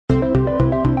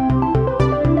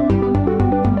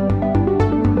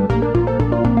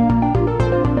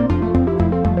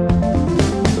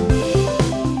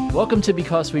Welcome to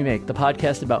Because We Make, the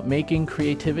podcast about making,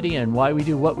 creativity, and why we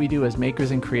do what we do as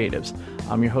makers and creatives.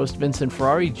 I'm your host, Vincent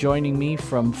Ferrari. Joining me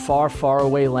from far, far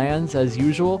away lands, as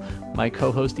usual, my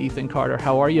co-host, Ethan Carter.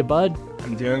 How are you, bud?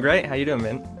 I'm doing great. How you doing,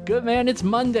 man? Good, man. It's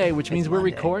Monday, which means we're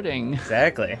recording.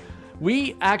 Exactly.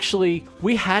 We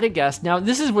had a guest. Now,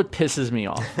 this is what pisses me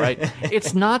off, right?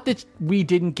 It's not that we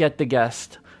didn't get the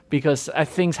guest, because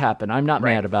things happen. I'm not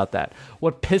mad about that.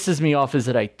 What pisses me off is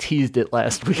that I teased it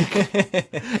last week.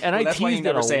 And I that's teased why you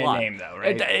never it a say lot. a name, though,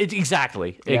 right?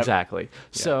 Exactly. Yep.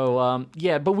 So,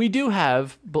 but we do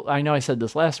have, I know I said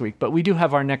this last week, but we do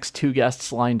have our next two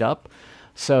guests lined up.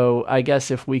 So I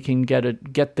guess if we can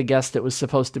get the guest that was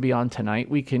supposed to be on tonight,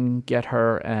 we can get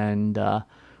her, and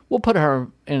we'll put her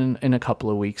in a couple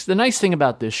of weeks. The nice thing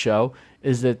about this show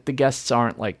is that the guests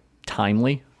aren't like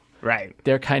timely. Right.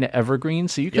 They're kind of evergreen,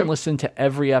 so you can listen to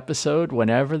every episode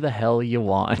whenever the hell you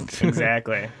want.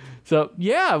 Exactly. So,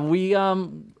 yeah,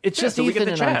 it's just Ethan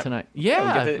and I tonight.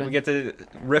 Yeah. We get to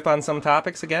riff on some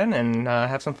topics again and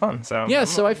have some fun. So yeah,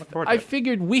 I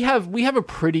figured we have a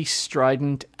pretty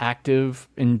strident, active,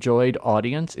 enjoyed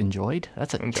audience. Enjoyed?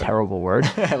 That's a terrible word.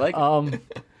 I like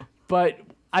it. But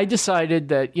I decided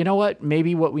that, you know what,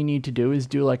 maybe what we need to do is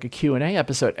do like a Q&A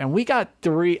episode. And we got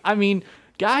 3. I mean,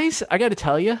 guys, I got to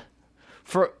tell you,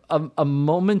 for a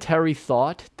momentary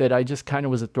thought that I just kind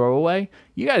of was a throwaway,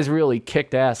 you guys really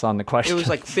kicked ass on the question. It was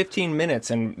like 15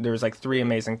 minutes, and there was like 3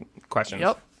 amazing questions.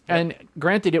 Yep. And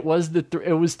granted, it was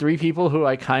 3 people who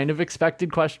I kind of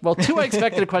expected question. Well, 2 I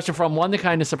expected a question from. One that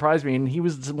kind of surprised me, and he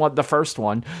was the first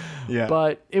one. Yeah.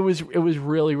 But it was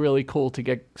really, really cool to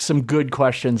get some good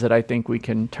questions that I think we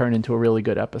can turn into a really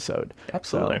good episode.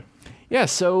 Absolutely. So, yeah,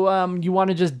 so you want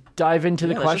to just dive into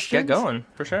the questions? Let's just get going,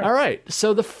 for sure. All right,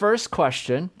 so the first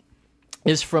question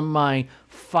is from my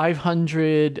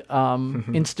 500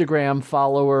 Instagram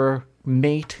follower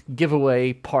mate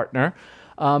giveaway partner,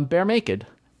 Bear Naked.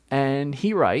 And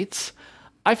he writes,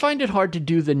 I find it hard to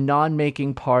do the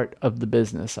non-making part of the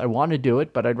business. I want to do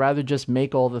it, but I'd rather just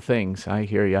make all the things. I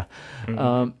hear you.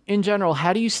 In general,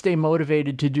 how do you stay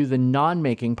motivated to do the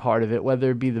non-making part of it, whether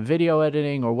it be the video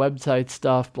editing or website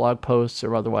stuff, blog posts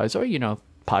or otherwise, or,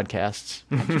 podcasts?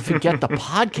 How'd you forget the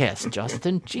podcast,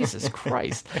 Justin? Jesus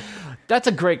Christ. That's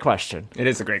a great question. It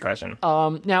is a great question.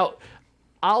 Now,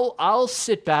 I'll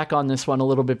sit back on this one a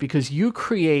little bit because you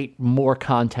create more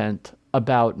content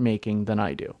about making than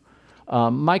I do.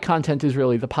 My content is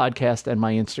really the podcast and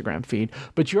my Instagram feed,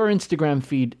 but your Instagram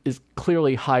feed is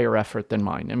clearly higher effort than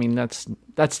mine. I mean, that's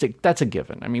a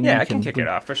given. I mean, I can kick it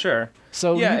off for sure.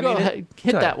 So yeah, you go ahead,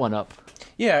 hit that one up.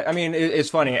 Yeah, I mean, it's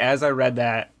funny. As I read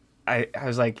that, I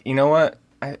was like, you know what?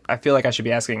 I feel like I should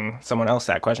be asking someone else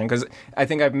that question, because I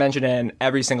think I've mentioned it in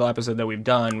every single episode that we've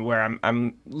done, where I'm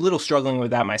a little struggling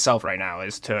with that myself right now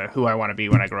as to who I want to be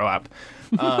when I grow up.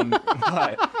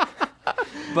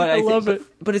 But I love it.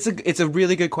 But it's a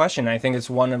really good question. I think it's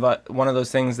one of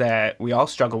those things that we all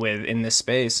struggle with in this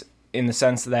space, in the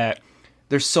sense that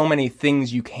there's so many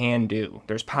things you can do.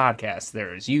 There's podcasts,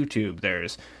 there's YouTube,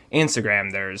 there's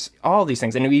Instagram, there's all these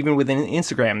things, and even within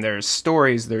Instagram, there's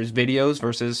stories, there's videos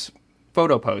versus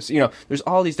photo posts. There's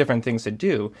all these different things to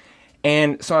do,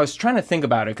 and so I was trying to think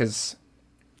about it because,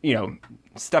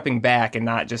 stepping back and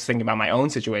not just thinking about my own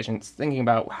situation, thinking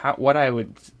about what I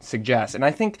would suggest. And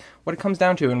I think what it comes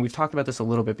down to, and we've talked about this a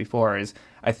little bit before, is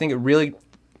I think you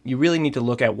really need to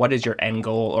look at what is your end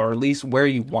goal, or at least where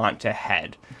you want to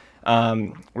head.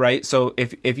 Right? So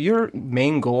if your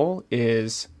main goal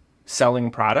is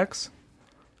selling products,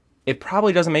 it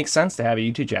probably doesn't make sense to have a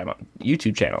YouTube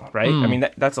channel, right? I mean,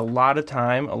 that's a lot of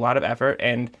time, a lot of effort,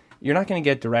 and you're not going to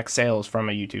get direct sales from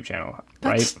a YouTube channel,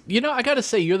 right? I got to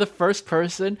say, you're the first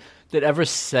person that ever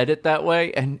said it that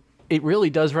way, and it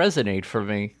really does resonate for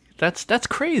me. That's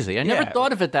crazy. I never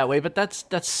thought of it that way, but that's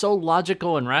so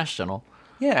logical and rational.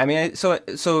 Yeah, I mean, so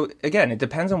again, it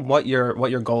depends on what your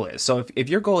goal is. So if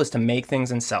your goal is to make things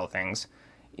and sell things,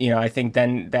 I think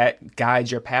then that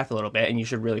guides your path a little bit, and you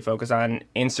should really focus on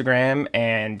Instagram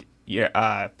and your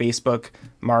Facebook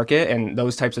market and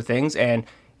those types of things. And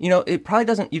it probably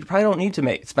doesn't. You probably don't need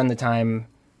to spend the time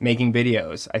making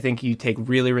videos. I think you take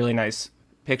really, really nice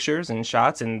pictures and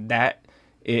shots, and that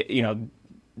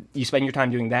you spend your time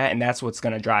doing that, and that's what's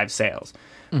going to drive sales.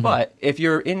 Mm-hmm. But if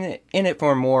you're in it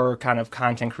for more kind of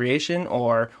content creation,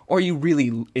 or you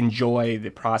really enjoy the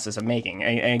process of making,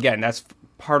 and again, that's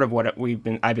part of what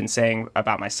I've been saying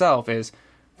about myself is,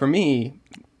 for me,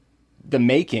 the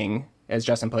making, as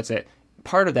Justin puts it,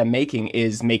 part of that making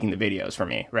is making the videos for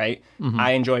me, right? Mm-hmm.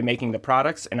 I enjoy making the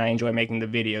products, and I enjoy making the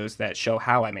videos that show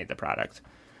how I made the product.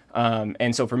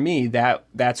 And so for me,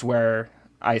 that's where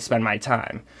I spend my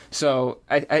time. So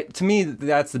to me,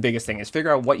 that's the biggest thing, is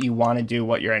figure out what you want to do,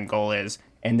 what your end goal is,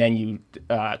 and then you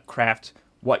craft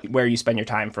where you spend your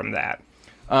time from that.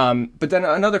 But then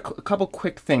another couple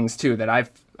quick things too that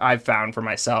I've found for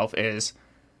myself is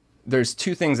there's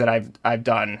two things that I've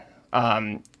done.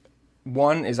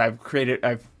 One is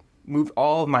I've moved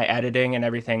all of my editing and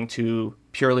everything to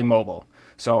purely mobile.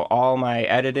 So all my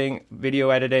editing,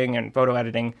 video editing, and photo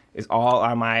editing is all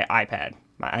on my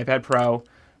iPad Pro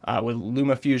with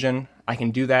LumaFusion. I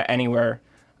can do that anywhere.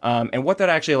 And what that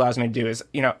actually allows me to do is,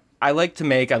 I like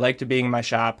to be in my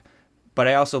shop, but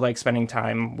I also like spending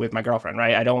time with my girlfriend,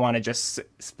 right? I don't want to just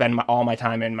spend all my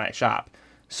time in my shop.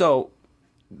 So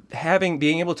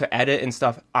being able to edit and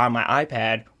stuff on my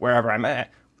iPad wherever I'm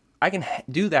at, I can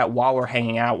do that while we're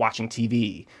hanging out watching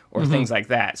TV or things like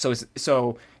that. So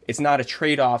it's not a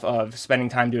trade-off of spending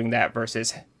time doing that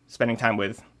versus spending time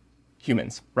with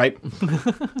humans, right?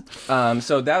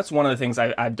 So that's one of the things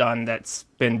I've done that's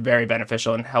been very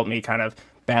beneficial and helped me kind of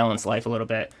balance life a little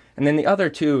bit. And then the other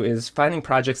two is finding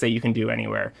projects that you can do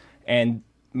anywhere. And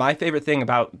my favorite thing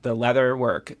about the leather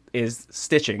work is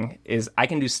stitching, is I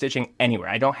can do stitching anywhere.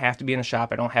 I don't have to be in the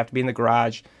shop. I don't have to be in the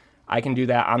garage. I can do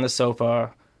that on the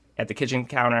sofa, at the kitchen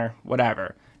counter,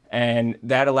 whatever. And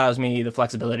that allows me the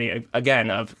flexibility, again,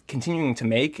 of continuing to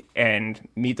make and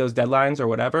meet those deadlines or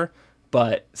whatever,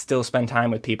 but still spend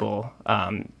time with people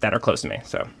that are close to me.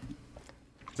 So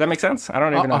does that make sense? I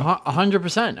don't even know.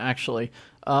 100%, actually.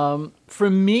 For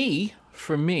me,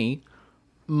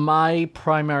 my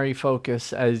primary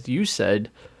focus, as you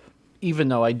said, even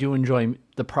though I do enjoy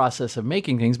the process of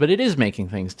making things, but it is making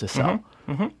things to sell.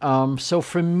 So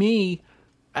for me,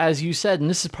 as you said, and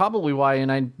this is probably why,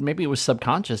 and maybe it was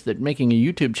subconscious, that making a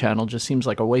YouTube channel just seems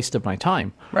like a waste of my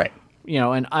time. Right.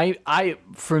 And I,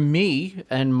 for me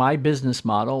and my business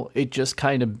model,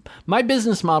 my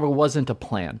business model wasn't a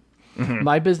plan.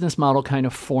 My business model kind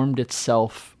of formed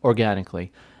itself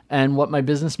organically. And what my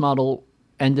business model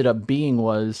ended up being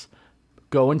was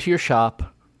go into your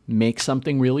shop, make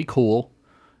something really cool,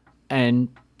 and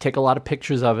take a lot of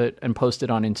pictures of it and post it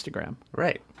on Instagram.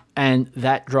 Right. And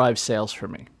that drives sales for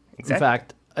me. Exactly. In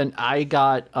fact, and I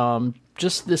got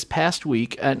just this past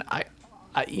week, and I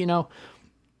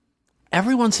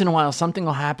every once in a while something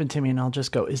will happen to me, and I'll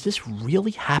just go, "Is this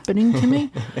really happening to me?"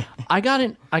 I got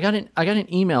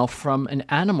an email from an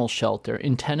animal shelter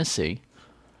in Tennessee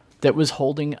that was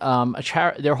holding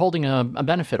they're holding a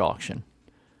benefit auction,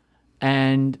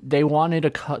 and they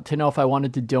wanted to know if I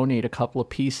wanted to donate a couple of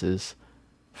pieces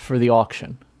for the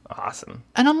auction. Awesome.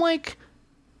 And I'm like,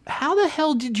 how the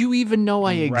hell did you even know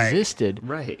I existed?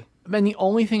 Right. And the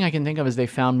only thing I can think of is they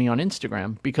found me on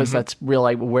Instagram, because that's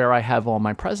really where I have all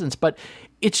my presence. But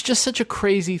it's just such a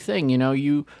crazy thing.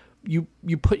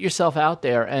 You put yourself out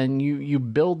there and you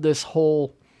build this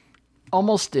whole,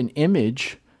 almost an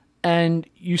image, and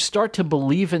you start to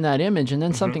believe in that image, and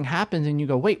then something happens and you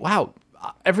go, wait, wow,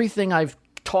 everything I've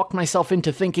talked myself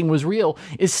into thinking was real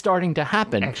is starting to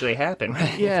happen. Actually happen.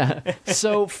 Right? Yeah.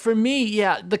 So for me,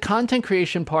 the content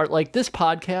creation part, like this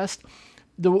podcast,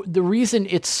 the reason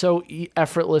it's so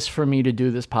effortless for me to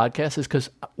do this podcast is because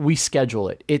we schedule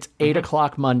it. It's 8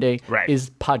 o'clock Monday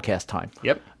is podcast time.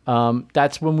 Yep.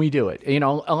 That's when we do it.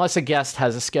 Unless a guest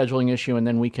has a scheduling issue, and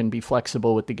then we can be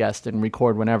flexible with the guest and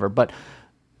record whenever. But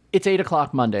it's 8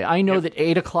 o'clock Monday. I know that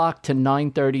 8 o'clock to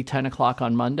 9:30, 10 o'clock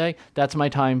on Monday, that's my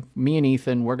time. Me and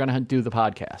Ethan, we're going to do the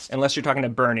podcast. Unless you're talking to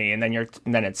Bernie, and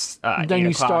then it's 8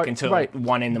 o'clock until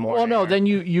 1 in the morning. Well, no, then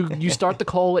you start the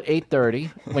call at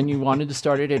 8:30 when you wanted to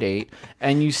start it at 8,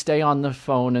 and you stay on the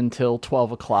phone until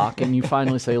 12 o'clock, and you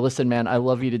finally say, listen, man, I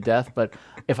love you to death, but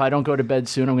if I don't go to bed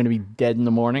soon, I'm going to be dead in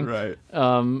the morning. Right.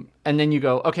 And then you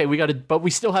go, okay, we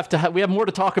have more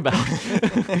to talk about.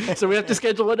 So we have to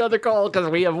schedule another call because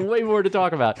we have way more to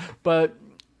talk about. But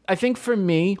I think for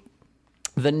me,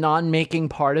 the non-making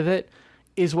part of it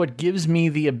is what gives me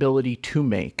the ability to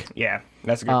make. Yeah,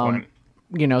 that's a good point.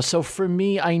 So for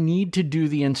me, I need to do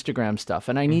the Instagram stuff,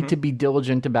 and I need to be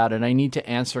diligent about it. I need to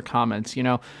answer comments.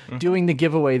 Doing the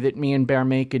giveaway that me and Bear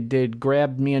Naked did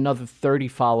grabbed me another 30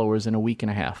 followers in a week and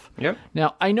a half. Yep.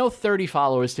 Now, I know 30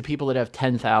 followers to people that have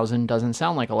 10,000 doesn't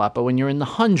sound like a lot, but when you're in the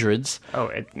hundreds,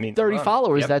 it means 30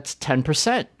 followers, that's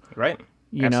 10%. Right.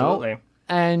 Absolutely.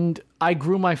 And I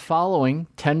grew my following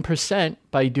 10%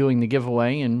 by doing the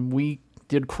giveaway, and we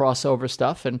did crossover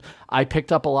stuff, and I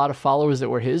picked up a lot of followers that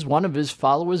were his. One of his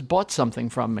followers bought something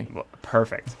from me. Well,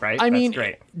 perfect, right? I mean,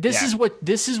 great. This is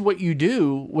what you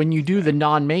do when you do the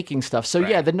non-making stuff. So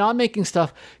the non-making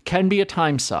stuff can be a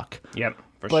time suck. Yep,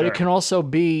 but it can also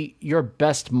be your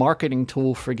best marketing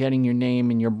tool for getting your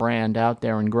name and your brand out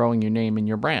there and growing your name and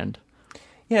your brand.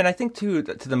 Yeah, and I think too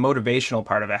to the motivational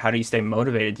part of it, how do you stay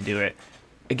motivated to do it?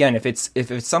 Again, if it's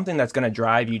something that's going to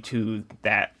drive you to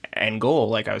that end goal,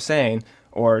 like I was saying,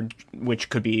 or which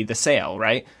could be the sale,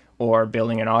 right? Or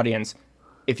building an audience.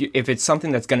 If it's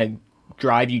something that's going to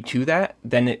drive you to that,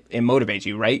 then it motivates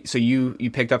you, right? So you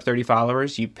picked up 30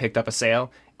 followers, you picked up a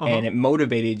sale, and it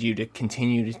motivated you to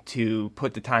continue to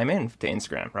put the time in to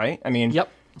Instagram, right? I mean, Yep.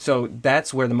 So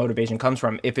that's where the motivation comes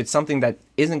from. If it's something that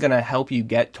isn't going to help you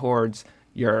get towards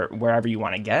your wherever you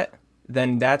want to get,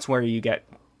 then that's where you get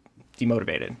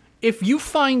demotivated. If you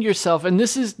find yourself, and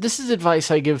this is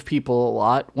advice I give people a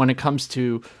lot when it comes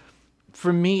to,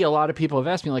 for me, a lot of people have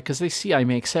asked me, like, because they see I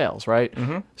make sales, right?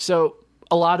 Mm-hmm. So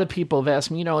a lot of people have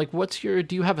asked me, you know, like, do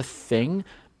you have a thing?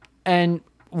 And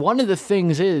one of the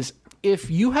things is,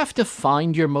 if you have to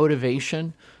find your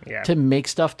motivation to make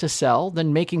stuff to sell,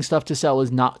 then making stuff to sell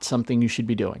is not something you should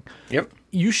be doing. Yep.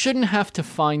 You shouldn't have to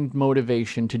find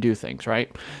motivation to do things,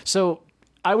 right? So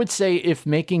I would say if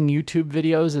making YouTube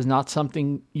videos is not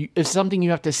something, is something you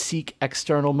have to seek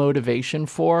external motivation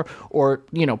for, or,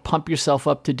 you know, pump yourself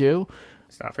up to do,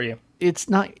 it's not for you. That's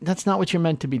not what you're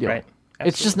meant to be doing. Right.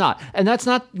 It's just not. And that's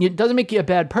not, it doesn't make you a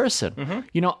bad person. Mm-hmm.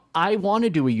 You know, I want to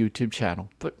do a YouTube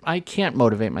channel, but I can't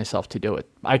motivate myself to do it.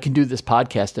 I can do this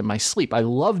podcast in my sleep. I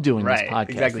love doing this podcast.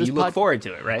 Exactly. You look forward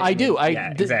to it, right? I do.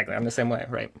 Exactly. I'm the same way,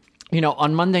 right? You know,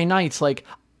 on Monday nights, like,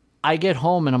 I get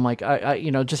home and I'm like, I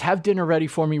you know, just have dinner ready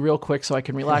for me real quick so I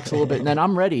can relax a little bit. And then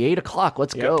I'm ready, 8 o'clock.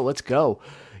 Let's go.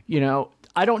 You know,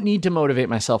 I don't need to motivate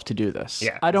myself to do this.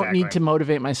 Yeah, I don't need to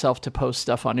motivate myself to post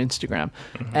stuff on Instagram.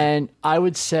 Mm-hmm. And I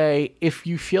would say if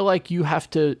you feel like you have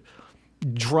to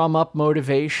drum up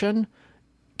motivation,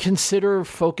 consider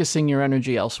focusing your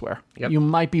energy elsewhere. Yep. You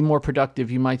might be more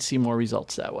productive. You might see more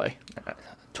results that way.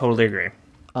 Totally agree.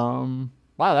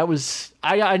 Wow, that was...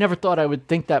 I never thought I would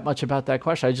think that much about that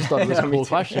question. I just thought it was a cool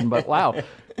question. But wow,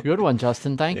 good one,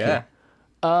 Justin. Thank you.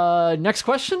 Next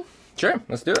question? Sure,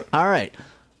 let's do it. All right.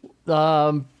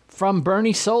 From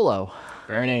Bernie Solo.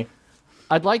 Bernie.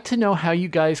 I'd like to know how you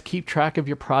guys keep track of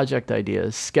your project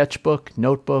ideas, sketchbook,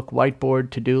 notebook, whiteboard,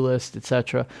 to-do list,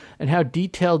 etc., and how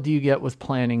detailed do you get with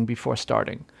planning before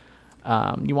starting?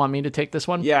 You want me to take this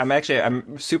one? Yeah,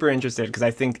 I'm super interested because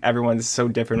I think everyone's so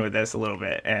different with this a little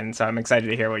bit, and so I'm excited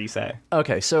to hear what you say.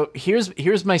 Okay, so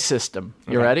here's my system.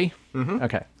 You ready? Mm-hmm.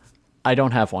 Okay. I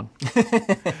don't have one.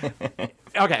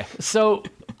 Okay, so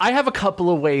I have a couple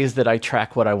of ways that I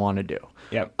track what I want to do.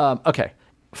 Yep. Okay.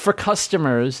 For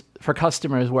customers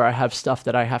where I have stuff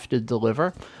that I have to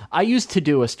deliver, I use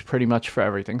Todoist pretty much for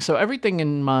everything. So everything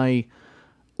in my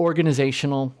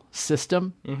organizational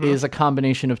system is a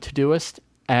combination of Todoist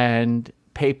and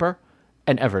Paper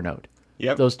and Evernote.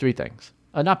 Yep. Those three things.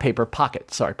 Not Paper,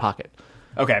 Pocket. Sorry, Pocket.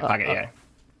 Okay, Pocket, yeah.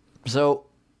 So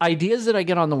ideas that I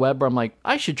get on the web where I'm like,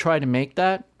 I should try to make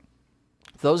that,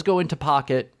 those go into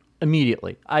Pocket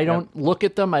immediately. I don't look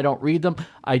at them. I don't read them.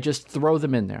 I just throw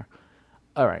them in there.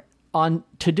 All right. On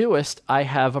Todoist, I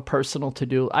have a personal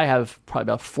to-do. I have probably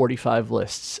about 45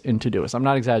 lists in Todoist. I'm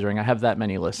not exaggerating. I have that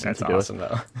many lists in Todoist. That's awesome,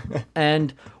 though.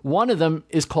 And one of them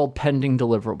is called pending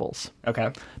deliverables.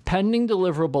 Okay. Pending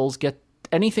deliverables get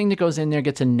anything that goes in there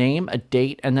gets a name, a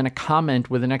date, and then a comment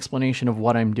with an explanation of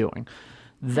what I'm doing.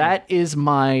 That is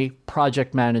my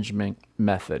project management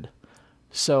method.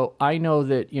 So I know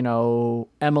that, you know,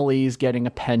 Emily's getting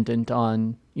a pendant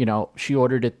on, you know, she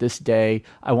ordered it this day.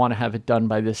 I want to have it done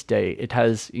by this day. It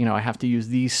has, you know, I have to use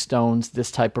these stones,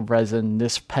 this type of resin,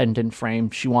 this pendant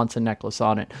frame. She wants a necklace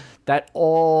on it. That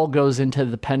all goes into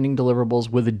the pending deliverables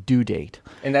with a due date.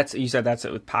 And you said that's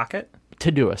it with Pocket?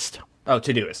 Todoist. Oh,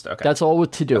 Todoist. Okay. That's all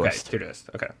with Todoist. Okay,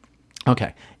 Todoist. Okay.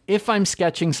 Okay. If I'm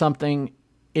sketching something,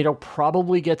 it'll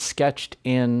probably get sketched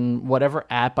in whatever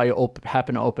app I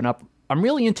happen to open up. I'm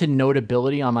really into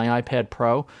Notability on my iPad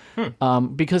Pro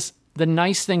because the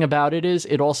nice thing about it is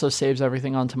it also saves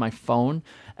everything onto my phone.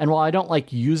 And while I don't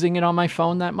like using it on my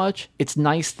phone that much, it's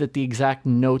nice that the exact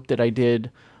note that I did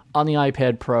on the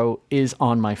iPad Pro is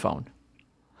on my phone.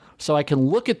 So I can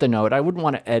look at the note. I wouldn't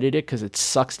want to edit it because it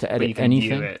sucks to edit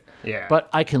anything. View it. Yeah. But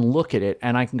I can look at it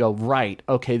and I can go, right,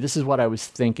 okay, this is what I was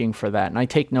thinking for that. And I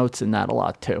take notes in that a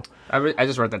lot too. I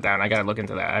just wrote that down. I got to look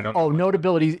into that. I don't know.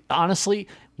 Notability, honestly,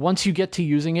 once you get to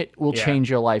using it, will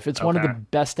change your life. It's one of the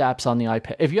best apps on the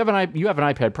iPad. If you have an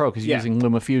iPad Pro because you're using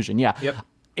LumaFusion, Yep.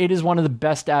 It is one of the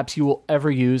best apps you will ever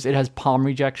use. It has palm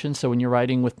rejection, so when you're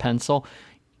writing with pencil,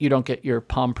 you don't get your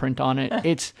palm print on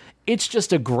it. It's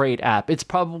just a great app. It's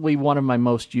probably one of my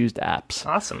most used apps.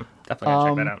 Awesome. Definitely gonna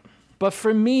check that out. But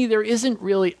for me, there isn't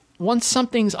really, once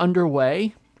something's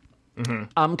underway,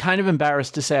 I'm kind of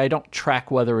embarrassed to say I don't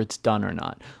track whether it's done or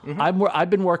not. I've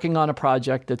been working on a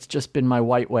project that's just been my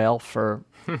white whale for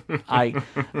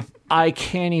I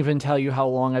can't even tell you how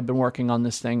long I've been working on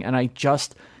this thing, and I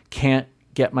just can't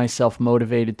get myself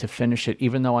motivated to finish it,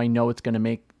 even though I know it's going to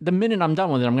make, the minute I'm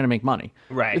done with it, I'm going to make money.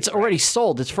 Right. It's already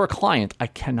sold. It's for a client. I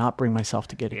cannot bring myself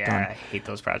to get it done. Yeah, I hate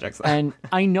those projects. And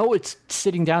I know it's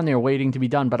sitting down there waiting to be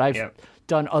done, but I've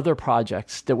done other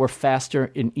projects that were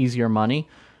faster and easier money.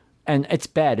 And it's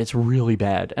bad. It's really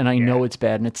bad. And I know it's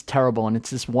bad and it's terrible. And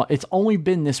it's this one, it's only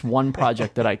been this one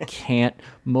project that I can't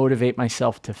motivate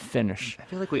myself to finish. I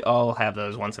feel like we all have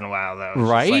those once in a while, though. It's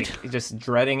Right? Just, just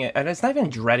dreading it. And it's not even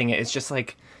dreading it. It's just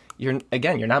like, you're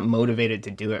not motivated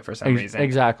to do it for some reason.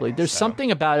 Exactly. There's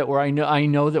something about it where I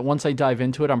know that once I dive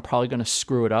into it, I'm probably going to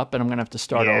screw it up and I'm going to have to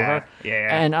start over. Yeah.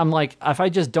 And I'm like, if I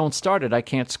just don't start it, I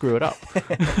can't screw it up.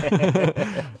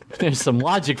 There's some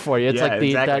logic for you. It's like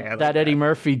exactly. that Eddie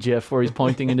Murphy gif where he's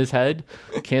pointing in his head.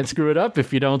 Can't screw it up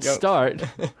if you don't start.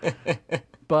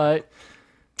 But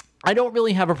I don't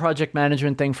really have a project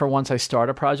management thing for once I start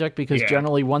a project, because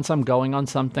generally once I'm going on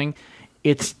something,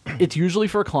 it's usually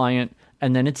for a client,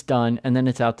 and then it's done, and then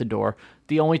it's out the door.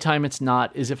 The only time it's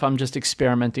not is if I'm just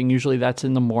experimenting. Usually that's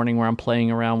in the morning where I'm playing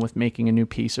around with making a new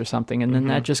piece or something, and then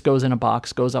that just goes in a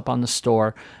box, goes up on the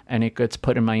store, and it gets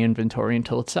put in my inventory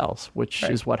until it sells, which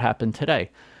is what happened today.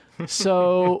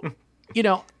 So,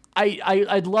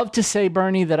 I'd love to say,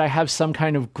 Bernie, that I have some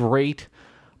kind of great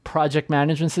project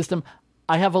management system.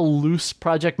 I have a loose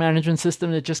project management system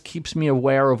that just keeps me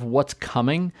aware of what's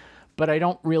coming, but I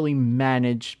don't really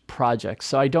manage projects.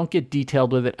 So I don't get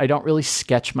detailed with it. I don't really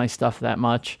sketch my stuff that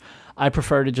much. I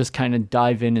prefer to just kind of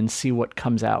dive in and see what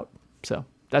comes out. So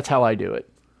that's how I do it.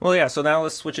 Well, yeah, so now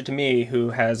let's switch it to me, who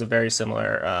has a very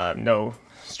similar, no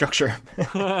structure.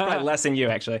 Probably less than you,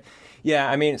 actually. Yeah,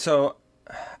 I mean, so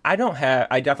I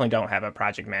definitely don't have a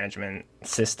project management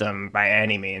system by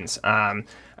any means.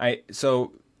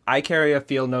 So I carry a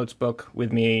field notes book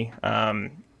with me,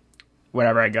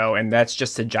 whenever I go, and that's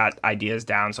just to jot ideas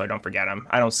down so I don't forget them.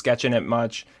 I don't sketch in it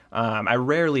much. I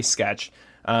rarely sketch.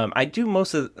 I do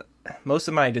most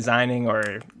of my designing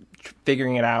or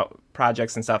figuring it out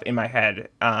projects and stuff in my head.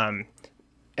 And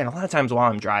a lot of times while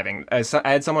I'm driving. I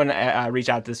had someone reach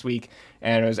out this week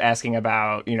and was asking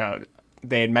about,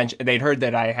 they'd heard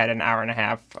that I had an hour and a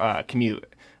half commute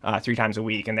 3 times a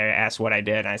week, and they asked what I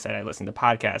did, and I said I listened to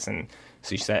podcasts, and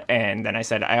so she said, and then I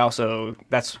said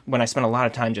that's when I spent a lot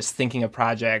of time just thinking of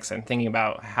projects and thinking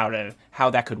about how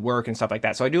that could work and stuff like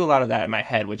that. So I do a lot of that in my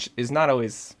head, which is not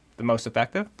always the most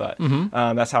effective, but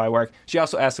that's how I work. She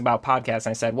also asked about podcasts,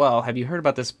 and I said, well, have you heard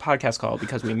about this podcast called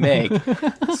Because We Make?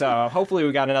 So hopefully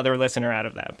we got another listener out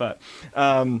of that.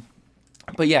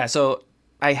 But yeah, so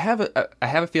I have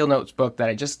a field notes book that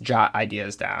I just jot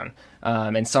ideas down.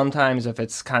 And sometimes if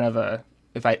it's kind of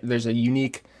there's a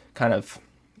unique kind of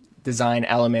design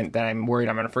element that I'm worried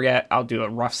I'm going to forget, I'll do a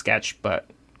rough sketch, but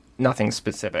nothing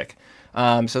specific.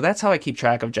 So that's how I keep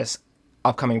track of just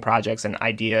upcoming projects and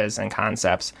ideas and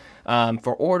concepts.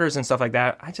 For orders and stuff like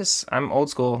that, I'm old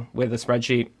school with a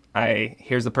spreadsheet.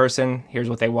 Here's the person, here's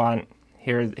what they want,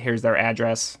 here's their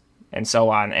address, and so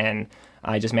on, and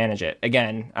I just manage it.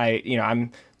 Again,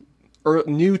 I'm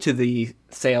new to the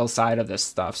sales side of this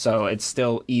stuff, so it's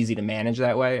still easy to manage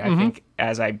that way. I think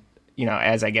as I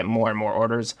get more and more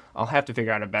orders, I'll have to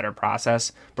figure out a better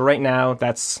process. But right now,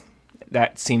 that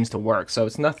seems to work. So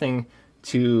it's nothing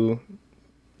too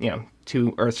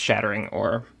earth-shattering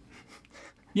or.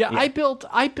 Yeah,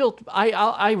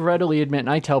 I readily admit, and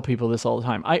I tell people this all the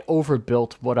time, I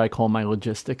overbuilt what I call my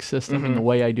logistics system in the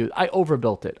way I do. I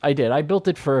overbuilt it. I did. I built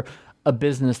it for a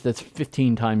business that's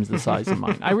 15 times the size of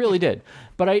mine. I really did.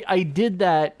 But I did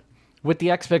that with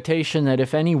the expectation that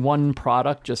if any one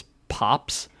product just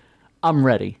pops, I'm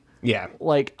ready. Yeah.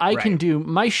 Like I can do,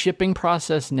 my shipping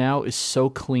process now is so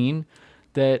clean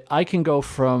that I can go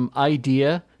from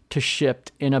idea to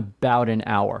shipped in about an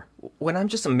hour. When I'm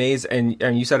just amazed, and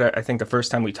you said, I think the first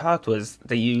time we talked was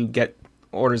that you get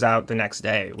orders out the next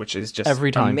day, which is just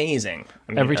every time amazing.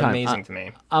 Every time. Amazing to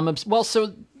me. Well,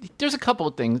 so there's a couple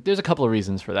of things. There's a couple of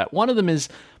reasons for that. One of them is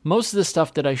most of the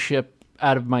stuff that I ship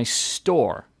out of my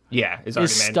store is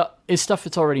already made. Is stuff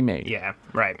that's already made. Yeah,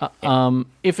 right.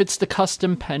 If it's the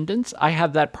custom pendants, I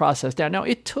have that process down. Now,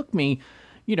 it took me,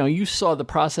 you saw the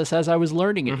process as I was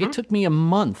learning it. It took me a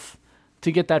month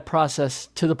to get that process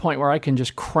to the point where I can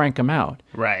just crank them out.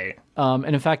 Right. And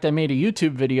in fact, I made a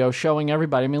YouTube video showing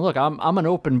everybody. I mean, look, I'm an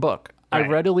open book. Right. I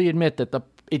readily admit that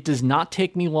it does not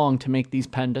take me long to make these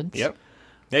pendants. Yep.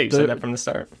 Yeah, you said that from the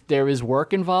start. There is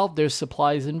work involved. There's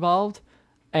supplies involved.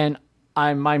 And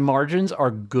My margins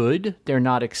are good. They're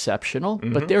not exceptional,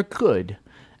 but they're good.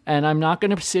 And I'm not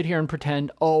going to sit here and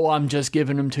pretend, oh, I'm just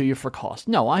giving them to you for cost.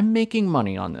 No, I'm making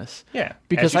money on this. Yeah,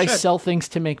 Because as you I should. sell things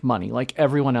to make money like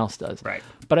everyone else does. Right.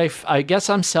 But I guess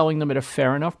I'm selling them at a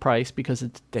fair enough price because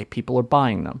people are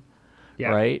buying them. Yeah.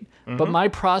 Right. But my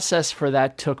process for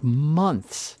that took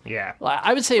months. Yeah.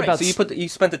 I would say Right, about so you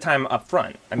spent the time up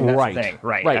front. I mean, that's Right, the thing.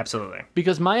 Right, right. absolutely.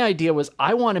 Because my idea was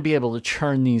I want to be able to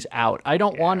churn these out. I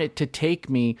don't want it to take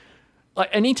me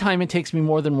anytime it takes me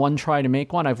more than one try to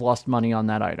make one, I've lost money on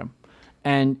that item.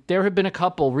 And there have been a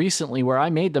couple recently where I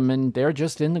made them and they're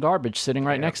just in the garbage sitting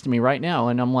right next to me right now.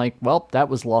 And I'm like, well, that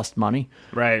was lost money.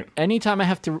 Right. Anytime I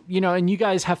have to, and you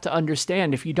guys have to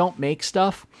understand if you don't make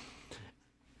stuff,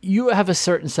 you have a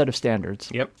certain set of standards.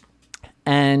 Yep.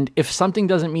 And if something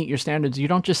doesn't meet your standards, you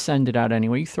don't just send it out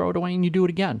anyway. You throw it away and you do it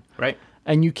again. Right.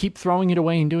 And you keep throwing it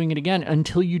away and doing it again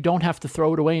until you don't have to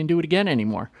throw it away and do it again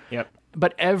anymore. Yep.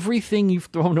 But everything you've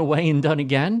thrown away and done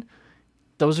again,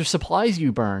 those are supplies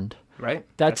you burned. Right.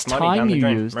 That's money time down the you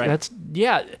drain. used.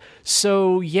 Right.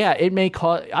 So it may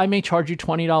cost. I may charge you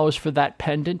 $20 for that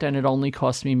pendant, and it only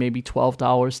cost me maybe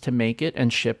 $12 to make it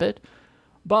and ship it.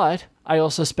 But I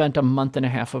also spent a month and a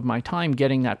half of my time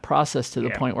getting that process to the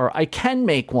point where I can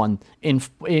make one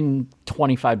in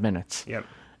 25 minutes. Yep.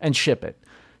 And ship it.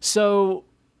 So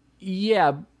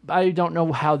yeah, I don't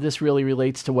know how this really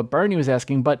relates to what Bernie was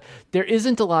asking, but there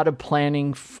isn't a lot of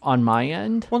planning on my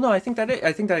end. Well, no, I think that is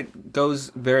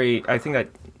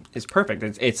perfect.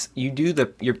 It's you do the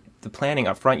planning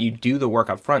up front, you do the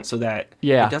work up front so that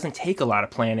it doesn't take a lot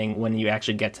of planning when you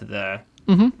actually get to the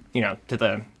to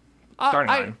the starting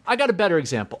line. I got a better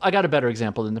example.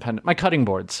 Than the pendant. My cutting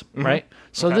boards, right?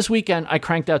 So this weekend I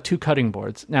cranked out 2 cutting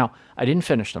boards. Now, I didn't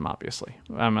finish them, obviously.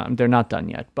 They're not done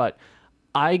yet, but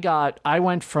I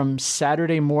went from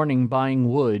Saturday morning buying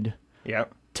wood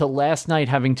to last night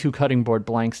having 2 cutting board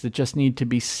blanks that just need to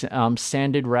be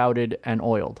sanded, routed, and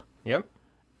oiled. Yep.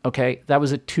 Okay, that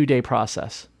was a 2-day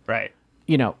process. Right.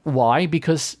 Why?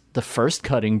 Because the first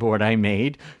cutting board I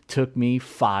made took me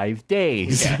 5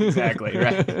 days. Yeah, exactly.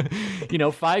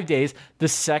 Right. 5 days. The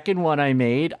second one I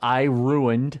made, I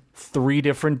ruined 3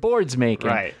 different boards making.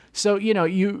 Right. So,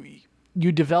 you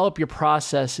develop your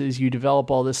processes, you develop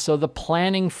all this. So the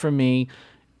planning for me,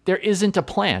 there isn't a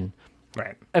plan.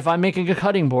 Right. If I'm making a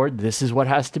cutting board, this is what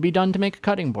has to be done to make a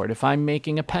cutting board. If I'm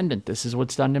making a pendant, this is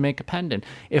what's done to make a pendant.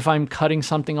 If I'm cutting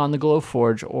something on the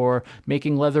Glowforge or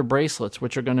making leather bracelets,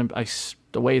 which are going to,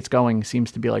 the way it's going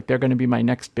seems to be like they're going to be my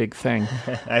next big thing.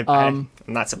 I'm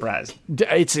not surprised.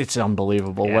 It's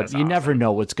unbelievable. Yeah, it's you never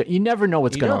know what's going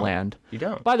to land. You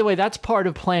don't. By the way, that's part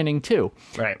of planning too.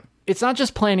 Right. It's not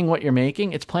just planning what you're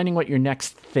making, it's planning what your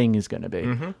next thing is going to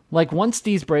be. Like once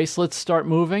these bracelets start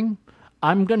moving,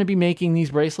 I'm going to be making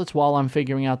these bracelets while I'm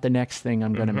figuring out the next thing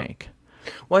I'm going to make.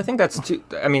 Well, I think that's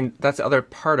that's the other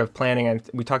part of planning, and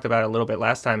we talked about it a little bit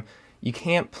last time. You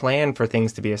can't plan for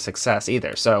things to be a success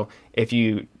either. So if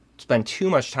you spend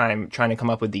too much time trying to come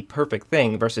up with the perfect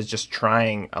thing versus just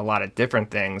trying a lot of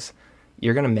different things,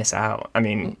 you're going to miss out. I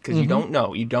mean, because you don't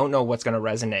know what's going to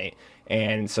resonate.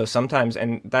 And so sometimes,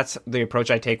 and that's the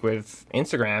approach I take with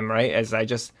Instagram, right? As I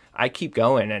keep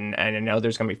going and I know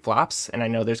there's going to be flops and I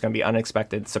know there's going to be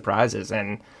unexpected surprises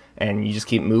and you just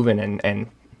keep moving and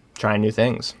trying new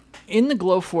things. In the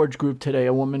Glowforge group today,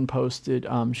 a woman posted,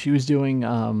 she was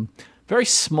doing very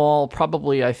small,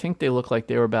 probably, I think they look like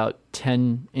they were about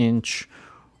 10-inch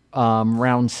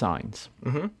round signs.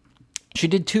 Mm-hmm. She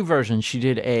did 2 versions. She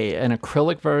did an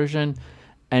acrylic version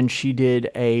and she did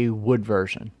a wood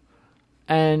version.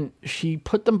 And she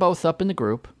put them both up in the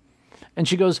group. And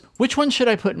she goes, which one should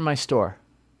I put in my store?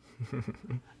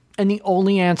 And the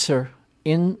only answer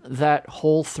in that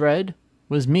whole thread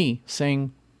was me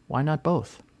saying, why not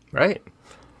both? Right.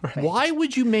 Why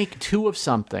would you make 2 of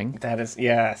something? That is,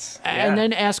 yes. And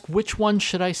then ask, which one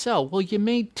should I sell? Well, you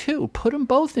made 2. Put them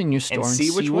both in your store and see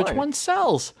which one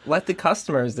sells. Let the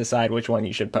customers decide which one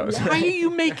you should post. Why are you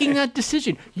making that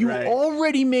decision? You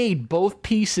already made both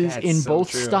pieces in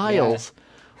both styles.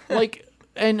 Yeah.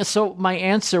 And so my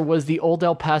answer was the old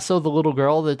El Paso, the little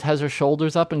girl that has her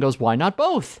shoulders up and goes, why not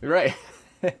both? Right.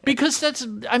 Because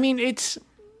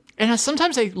and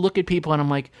sometimes I look at people and I'm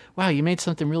like, wow, you made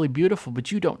something really beautiful,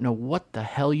 but you don't know what the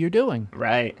hell you're doing.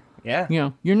 Right.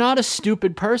 Yeah. You're not a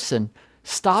stupid person.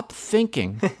 Stop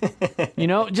thinking.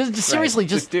 Just seriously,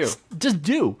 just do. Just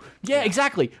do. Yeah,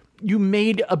 exactly. You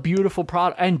made a beautiful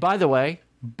product. And by the way,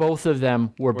 both of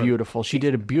them were beautiful. She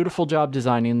did a beautiful job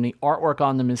designing them. The artwork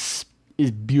on them is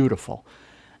beautiful.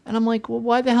 And I'm like, well,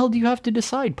 why the hell do you have to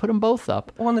decide? Put them both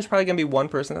up. Well, and there's probably going to be one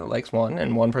person that likes one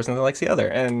and one person that likes the other.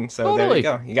 And so there Totally. you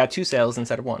go. You got 2 sales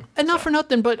instead of 1. And not for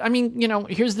nothing, but I mean,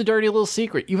 here's the dirty little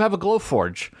secret. You have a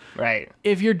Glowforge. Right.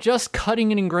 If you're just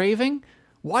cutting and engraving,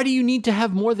 why do you need to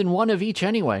have more than one of each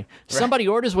anyway? Somebody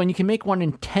orders one, you can make one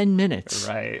in 10 minutes.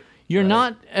 Right. You're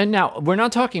not, and now we're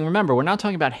not talking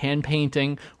about hand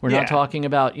painting. We're not talking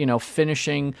about,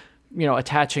 finishing,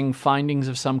 attaching findings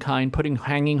of some kind, putting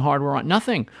hanging hardware on,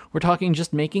 nothing. We're talking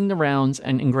just making the rounds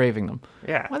and engraving them.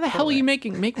 Yeah. Why the hell are you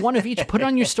make one of each, put it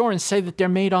on your store and say that they're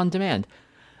made on demand?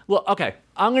 Well, okay,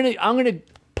 I'm going to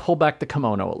pull back the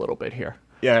kimono a little bit here.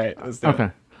 Yeah, right. Let's do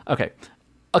it. Okay.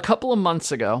 A couple of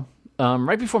months ago,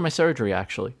 right before my surgery,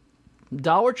 actually,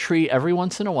 Dollar Tree every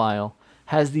once in a while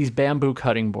has these bamboo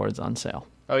cutting boards on sale.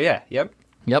 Oh, yeah.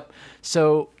 Yep.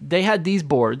 So they had these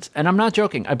boards, and I'm not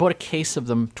joking. I bought a case of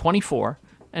them, 24.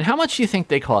 And how much do you think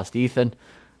they cost, Ethan?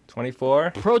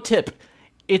 24. Pro tip,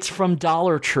 it's from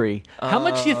Dollar Tree. How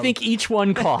much do you think each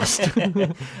one cost?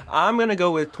 I'm going to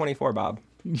go with 24, Bob.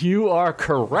 You are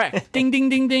correct. Ding, ding,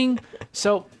 ding, ding.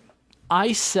 So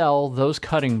I sell those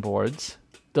cutting boards.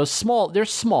 They're small. They're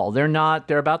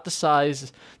about the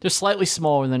size. They're slightly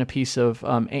smaller than a piece of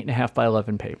 8.5 by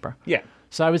 11 paper. Yeah.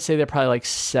 So I would say they're probably like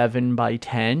 7 by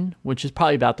 10, which is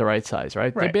probably about the right size,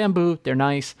 right? They're bamboo. They're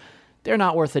nice. They're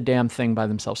not worth a damn thing by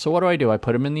themselves. So what do? I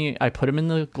put them in the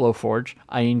Glowforge.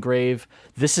 I engrave.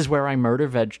 This is where I murder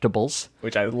vegetables.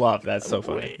 Which I love. That's so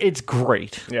funny. It's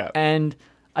great. Yeah. And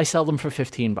I sell them for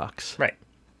 $15. Right.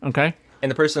 Okay. And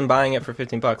the person buying it for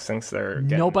 $15 thinks they're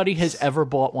getting... Nobody has ever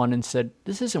bought one and said,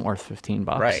 this isn't worth $15.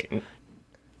 Right.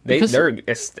 They're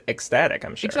ecstatic,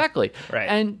 I'm sure. Exactly. Right.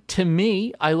 And to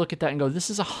me, I look at that and go,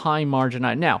 this is a high margin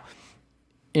item. Now,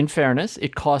 in fairness,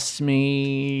 it costs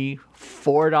me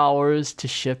 $4 to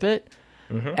ship it.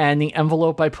 Mm-hmm. And the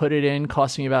envelope I put it in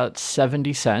cost me about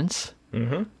 70 cents.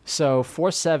 Mm-hmm. So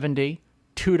 $4.70,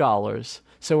 $2.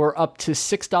 So we're up to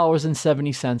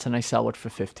 $6.70 and I sell it for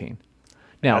 $15.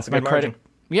 Now, that's a good margin.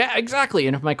 Yeah, exactly.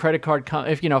 And if my credit card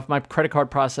if my credit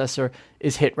card processor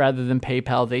is hit rather than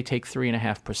PayPal, they take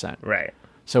 3.5%. Right.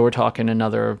 So we're talking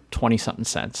another 20-something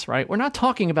cents, right? We're not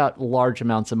talking about large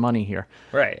amounts of money here.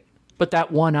 Right. But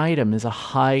that one item is a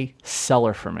high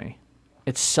seller for me.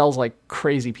 It sells like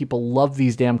crazy. People love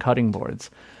these damn cutting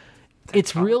boards.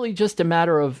 It's really just a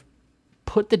matter of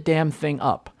put the damn thing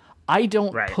up. I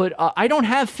don't I don't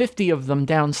have 50 of them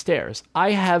downstairs.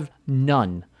 I have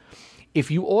none. If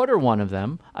you order one of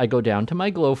them, I go down to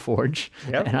my Glowforge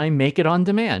and I make it on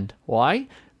demand. Why?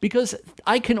 Because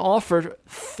I can offer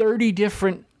 30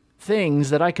 different things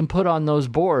that I can put on those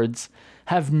boards,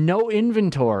 have no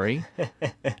inventory,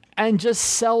 and just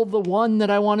sell the one that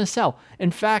I want to sell.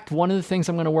 In fact, one of the things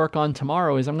I'm going to work on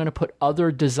tomorrow is I'm going to put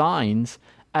other designs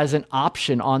as an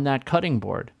option on that cutting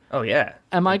board. Oh, yeah.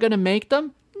 Am I going to make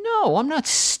them? No, I'm not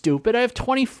stupid. I have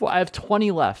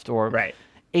 20 left, or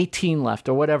 18 left,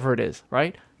 or whatever it is,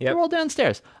 right? Yep. They're all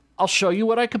downstairs. I'll show you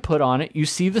what I could put on it. You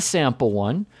see the sample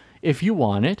one. If you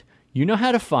want it, you know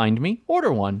how to find me.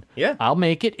 Order one. Yeah. I'll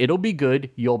make it. It'll be good.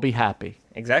 You'll be happy.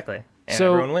 Exactly. And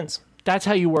So- everyone wins. That's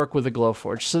how you work with a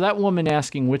Glowforge. So that woman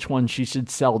asking which one she should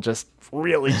sell just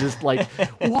really just like,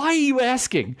 why are you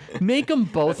asking? Make them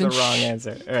both. That's the wrong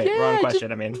answer. Right, Yeah, wrong just-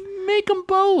 question, I mean. Make them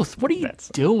both. What are you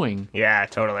doing? Yeah,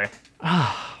 totally.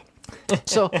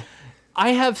 So I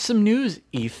have some news,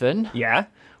 Ethan. Yeah?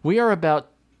 We are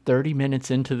about 30 minutes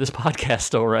into this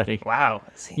podcast already. Wow.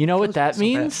 You know what that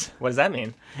means? What does that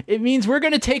mean? It means we're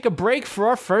going to take a break for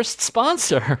our first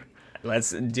sponsor.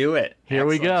 Let's do it. Here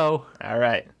we go. All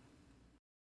right.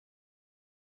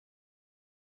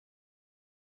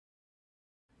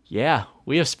 Yeah,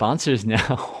 we have sponsors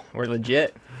now. We're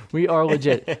legit. We are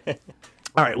legit.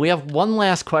 All right, we have one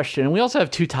last question, and we also have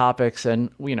 2 topics, and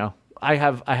I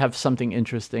have something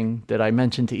interesting that I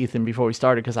mentioned to Ethan before we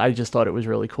started because I just thought it was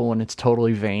really cool, and it's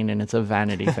totally vain, and it's a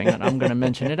vanity thing, and I'm going to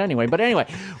mention it anyway. But anyway,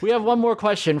 we have one more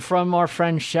question from our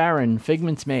friend Sharon,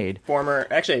 Figments Made.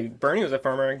 Actually, Bernie was a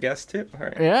former guest too. All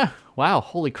right. Yeah. Wow.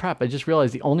 Holy crap. I just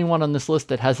realized the only one on this list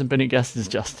that hasn't been a guest is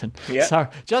Justin. Yeah. Sorry.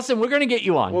 Justin, we're going to get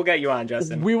you on. We'll get you on,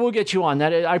 Justin. We will get you on.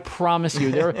 I promise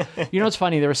you. It's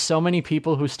funny. There were so many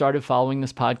people who started following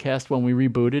this podcast when we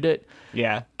rebooted it.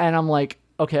 Yeah. And I'm like,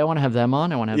 okay, I want to have them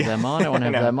on. I want to have them on. I want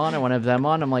to have them on. I want to have them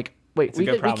on. I'm like, wait, we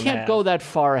can't go that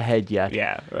far ahead yet.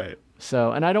 Yeah, right.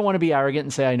 So, and I don't want to be arrogant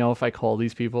and say, I know if I call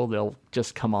these people, they'll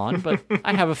just come on. But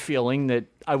I have a feeling that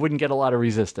I wouldn't get a lot of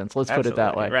resistance. Let's put it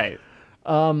that way. Right.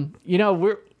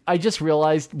 I just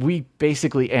realized we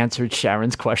basically answered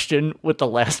Sharon's question with the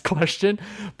last question.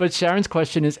 But Sharon's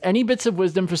question is, any bits of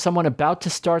wisdom for someone about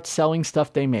to start selling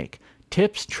stuff they make?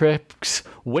 tips, tricks,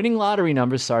 winning lottery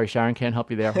numbers. Sorry, Sharon, can't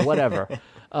help you there. Whatever.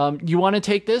 You want to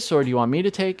take this, or do you want me to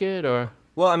take it, or?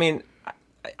 Well, I mean,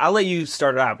 I'll let you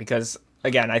start it out because,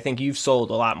 again, I think you've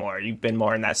sold a lot more. You've been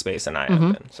more in that space than I have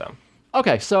been. So.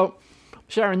 Okay, so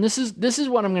Sharon, this is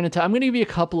what I'm going to tell. I'm going to give you a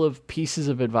couple of pieces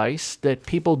of advice that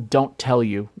people don't tell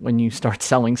you when you start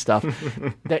selling stuff.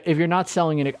 That if you're not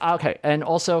selling it, okay, and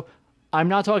also, I'm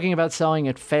not talking about selling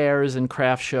at fairs and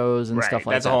craft shows and stuff like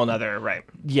that. That's a whole nother, right.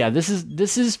 Yeah, this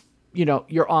is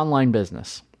your online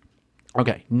business.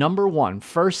 Okay, number one,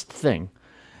 first thing,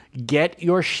 get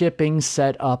your shipping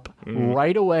set up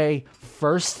right away.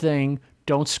 First thing,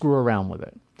 don't screw around with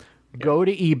it. Go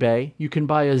to eBay. You can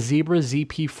buy a Zebra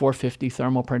ZP450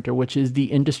 thermal printer, which is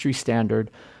the industry standard,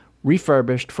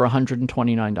 refurbished for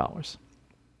 $129.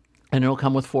 And it'll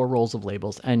come with 4 rolls of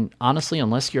labels. And honestly,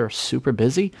 unless you're super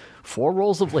busy, 4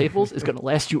 rolls of labels is going to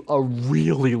last you a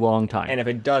really long time. And if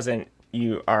it doesn't,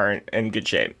 you aren't in good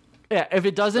shape. Yeah, if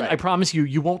it doesn't, I promise you,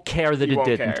 you won't care that it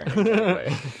didn't.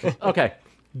 Exactly. Okay.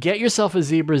 Get yourself a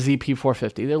Zebra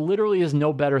ZP450. There literally is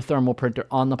no better thermal printer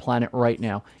on the planet right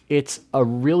now. It's a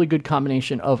really good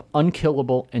combination of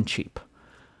unkillable and cheap.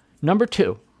 Number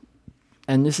 2,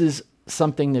 and this is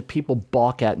something that people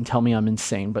balk at and tell me I'm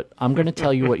insane, but I'm going to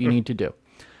tell you what you need to do.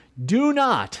 Do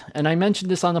not, and I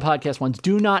mentioned this on the podcast once,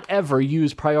 do not ever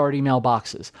use priority mail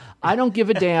boxes. I don't give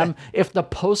a damn if the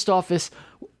post office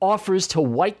offers to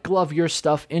white glove your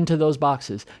stuff into those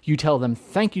boxes. You tell them,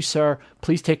 thank you, sir.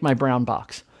 Please take my brown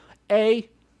box.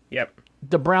 Yep.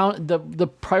 The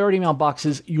priority mail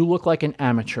boxes, you look like an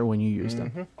amateur when you use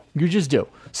them. You just do.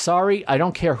 Sorry, I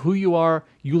don't care who you are.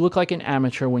 You look like an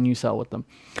amateur when you sell with them.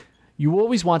 You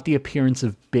always want the appearance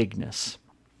of bigness.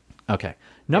 Okay.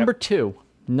 Number two,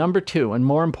 and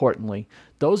more importantly,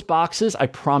 those boxes, I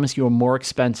promise you, are more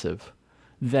expensive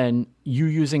than you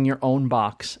using your own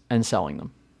box and selling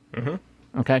them.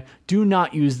 Okay? Do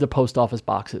not use the post office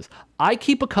boxes. I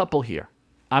keep a couple here.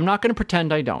 I'm not going to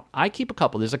pretend I don't. I keep a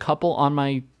couple. There's a couple on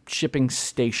my shipping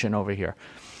station over here.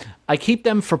 I keep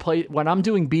them for when I'm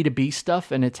doing B2B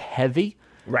stuff and it's heavy.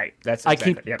 Right. That's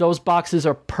exactly, those boxes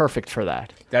are perfect for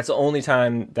that. That's the only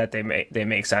time that they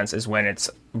make sense is when it's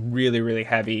really, really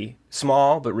heavy,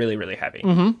 small, but really, really heavy.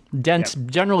 Dense,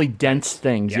 generally dense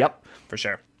things. Yep. For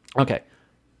sure. Okay.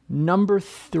 Number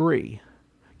 3,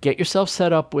 get yourself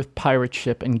set up with Pirate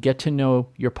Ship and get to know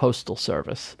your postal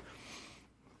service.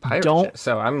 Pirate Ship.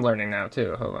 So I'm learning now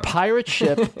too. Hold on. Pirate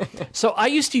Ship. So I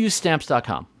used to use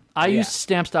Stamps.com. I used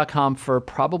Stamps.com for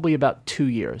probably about 2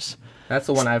 years. That's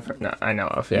the one I know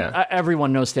of, yeah.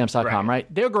 Everyone knows Stamps.com,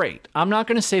 right? They're great. I'm not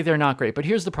going to say they're not great, but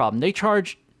here's the problem. They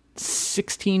charge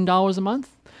 $16 a month,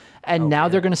 and now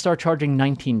they're going to start charging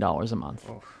 $19 a month.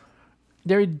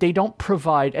 They don't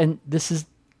provide, and this is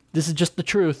just the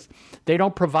truth, they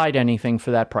don't provide anything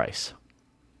for that price.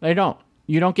 They don't.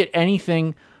 You don't get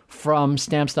anything from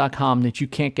Stamps.com that you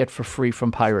can't get for free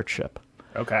from Pirate Ship.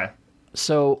 Okay.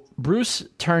 So Bruce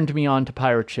turned me on to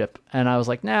Pirate Ship, and I was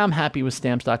like, nah, I'm happy with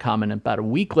Stamps.com. And about a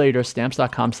week later,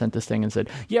 Stamps.com sent this thing and said,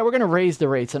 yeah, we're going to raise the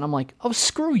rates. And I'm like, oh,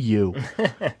 screw you.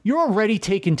 You're already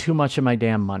taking too much of my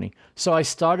damn money. So I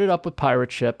started up with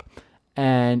Pirate Ship,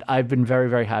 and I've been very,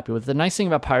 very happy with it. The nice thing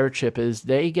about Pirate Ship is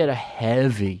they get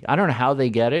I don't know how they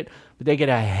get it, but they get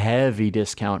a heavy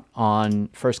discount on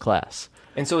first class.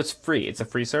 And so it's free. It's a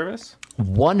free service?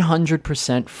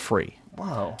 100% free.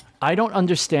 Wow. I don't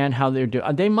understand how they're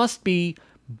doing. They must be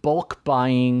bulk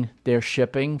buying their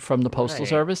shipping from the Postal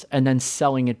Service and then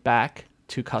selling it back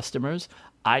to customers.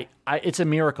 It's a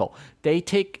miracle. They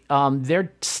take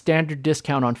their standard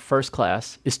discount on first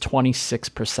class is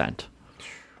 26%.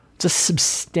 It's a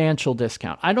substantial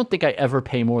discount. I don't think I ever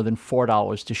pay more than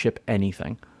 $4 to ship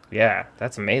anything. Yeah,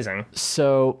 that's amazing.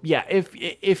 So yeah,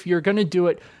 if you're gonna do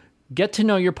it, get to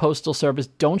know your postal service.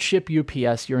 Don't ship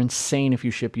UPS. You're insane if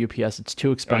you ship UPS. It's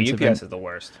too expensive. UPS is the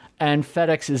worst. And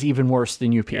FedEx is even worse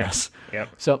than UPS. Yep.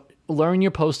 So learn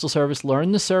your postal service.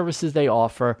 Learn the services they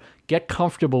offer. Get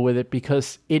comfortable with it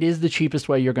because it is the cheapest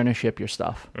way you're going to ship your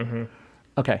stuff.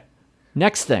 Okay.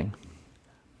 Next thing.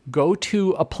 Go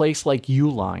to a place like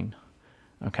Uline.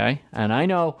 Okay? And I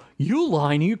know,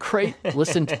 Uline, you crazy.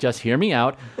 Listen, just hear me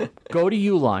out. Go to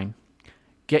Uline.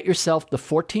 Get yourself the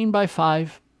 14 by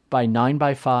 5 by 9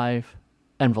 by 5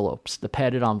 envelopes, the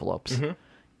padded envelopes.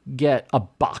 Get a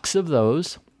box of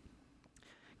those.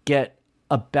 Get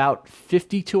about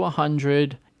 50 to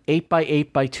 100 8 by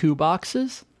 8 by 2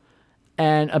 boxes,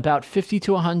 and about 50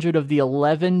 to 100 of the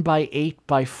 11 by 8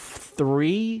 by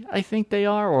 3, I think they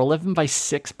are, or 11 by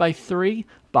 6 by 3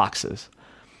 boxes.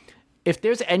 If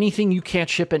there's anything you can't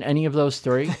ship in any of those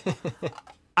 3,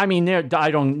 I mean,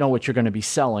 I don't know what you're going to be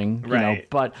selling, you know,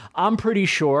 but I'm pretty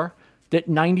sure that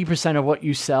 90% of what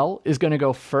you sell is going to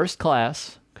go first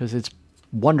class because it's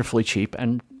wonderfully cheap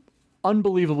and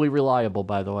unbelievably reliable,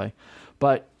 by the way.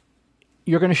 But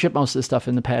you're going to ship most of the stuff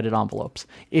in the padded envelopes.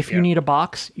 If you need a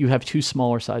box, you have 2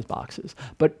 smaller size boxes.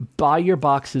 But buy your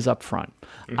boxes up front.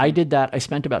 I did that. I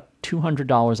spent about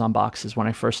 $200 on boxes when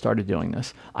I first started doing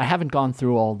this. I haven't gone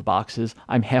through all the boxes.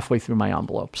 I'm halfway through my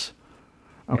envelopes.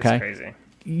 Okay? That's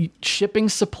crazy. Shipping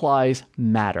supplies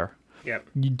matter. Yep.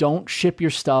 You don't ship your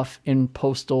stuff in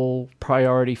postal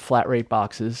priority flat rate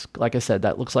boxes. Like I said,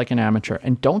 that looks like an amateur.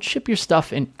 And don't ship your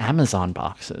stuff in Amazon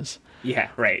boxes. Yeah,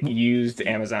 right. Used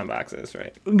Amazon boxes,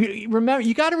 right? Remember,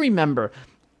 you got to remember,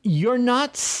 you're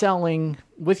not selling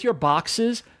with your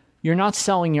boxes. You're not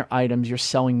selling your items. You're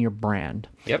selling your brand.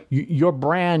 Yep. Your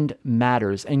brand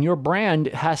matters, and your brand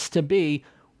has to be.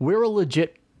 We're a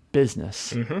legit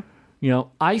business.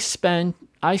 I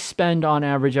spend on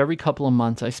average every couple of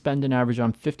months. I spend an average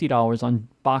on $50 on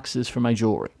boxes for my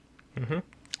jewelry,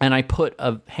 and I put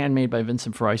a Handmade by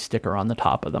Vincent Fry sticker on the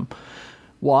top of them.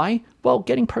 Why? Well,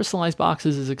 getting personalized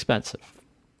boxes is expensive.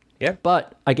 Yeah.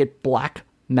 But I get black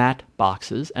matte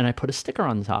boxes and I put a sticker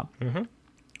on the top.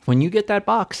 When you get that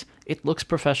box, it looks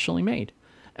professionally made.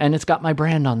 And it's got my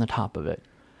brand on the top of it.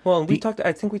 Well,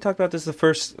 I think we talked about this the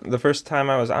first time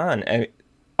I was on. And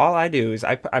all I do is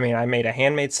I made a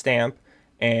handmade stamp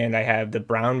and I have the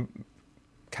brown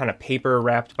kind of paper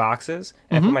wrapped boxes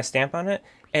and I put my stamp on it,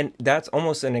 and that's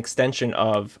almost an extension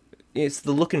of it's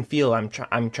the look and feel I'm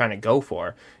trying to go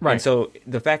for. Right. And so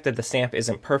the fact that the stamp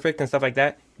isn't perfect and stuff like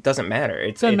that doesn't matter.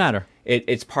 It doesn't matter.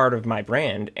 It's part of my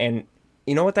brand. And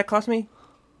you know what that cost me?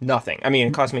 Nothing. I mean,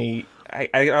 it cost me, I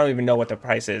don't even know what the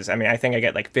price is. I mean, I think I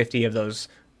get like 50 of those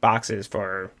boxes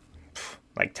for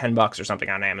like $10 or something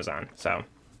on Amazon. So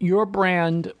your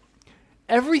brand,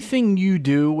 everything you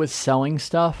do with selling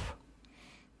stuff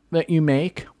that you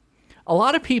make, a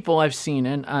lot of people I've seen,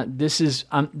 and this is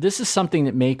something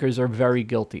that makers are very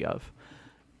guilty of.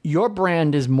 Your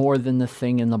brand is more than the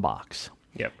thing in the box.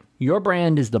 Yep. Your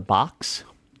brand is the box.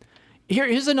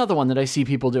 Here's another one that I see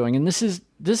people doing, and this is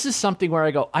something where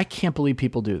I go, I can't believe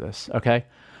people do this. Okay,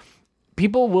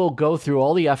 people will go through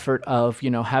all the effort of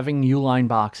having Uline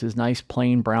boxes, nice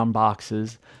plain brown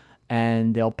boxes,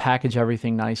 and they'll package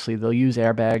everything nicely. They'll use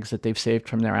airbags that they've saved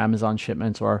from their Amazon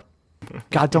shipments, or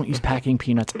God, don't use packing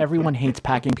peanuts. Everyone hates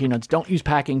packing peanuts. Don't use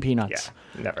packing peanuts.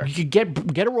 Yeah, never. You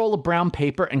could get a roll of brown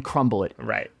paper and crumble it.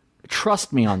 Right.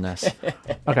 Trust me on this.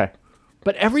 Okay.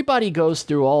 But everybody goes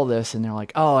through all this and they're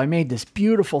like, oh, I made this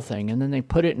beautiful thing. And then they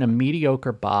put it in a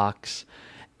mediocre box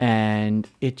and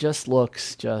it just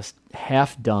looks just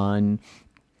half done.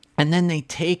 And then they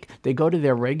go to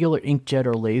their regular inkjet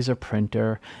or laser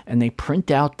printer and they print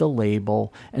out the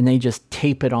label and they just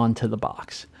tape it onto the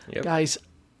box. Yep. Guys,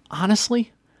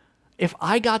 honestly, if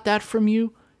I got that from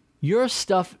you, your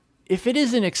stuff, if it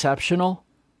isn't exceptional,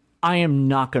 I am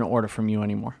not going to order from you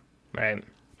anymore. Right.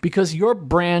 Because your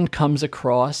brand comes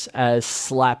across as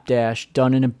slapdash,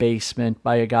 done in a basement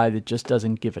by a guy that just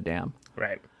doesn't give a damn.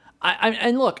 Right.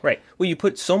 And look. Right. Well, you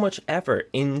put so much effort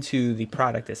into the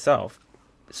product itself.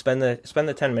 Spend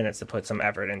the 10 minutes to put some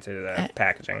effort into the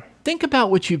packaging. Think about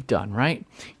what you've done, right?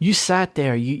 You sat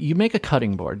there, you make a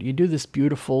cutting board. You do this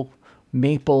beautiful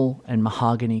maple and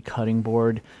mahogany cutting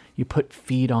board. You put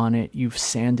feed on it. You've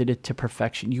sanded it to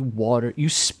perfection. You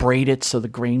sprayed it so the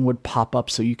grain would pop up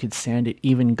so you could sand it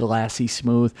even glassy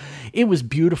smooth. It was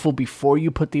beautiful before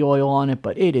you put the oil on it,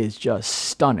 but it is just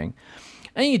stunning.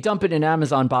 And you dump it in an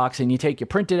Amazon box and you take your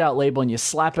printed out label and you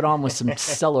slap it on with some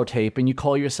sellotape and you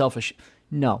call yourself a...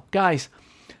 No, guys,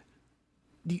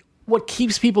 what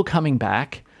keeps people coming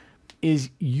back is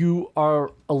you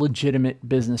are a legitimate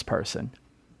business person.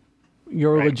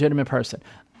 You're a legitimate person.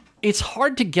 It's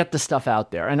hard to get the stuff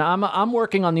out there, and I'm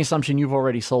working on the assumption you've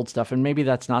already sold stuff, and maybe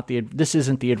this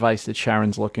isn't the advice that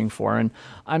Sharon's looking for, and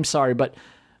I'm sorry, but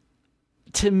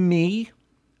to me,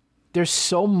 there's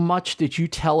so much that you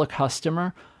tell a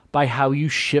customer by how you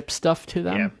ship stuff to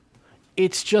them. Yeah.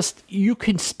 It's just, you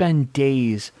can spend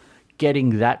days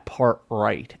getting that part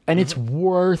right, and it's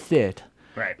worth it.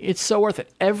 Right. It's so worth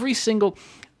it.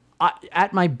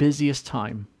 At my busiest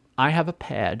time, I have a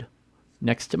pad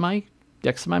next to my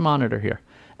monitor here,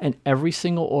 and every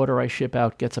single order I ship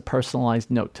out gets a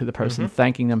personalized note to the person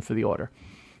thanking them for the order.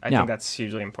 I think that's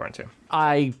hugely important too.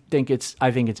 I think it's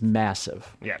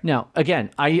massive. Yeah. Now, again,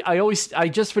 I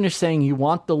just finished saying you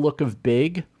want the look of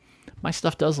big. My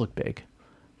stuff does look big.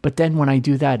 But then when I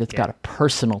do that, it's got a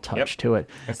personal touch to it.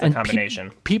 It's the combination.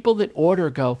 People that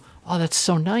order go, oh, that's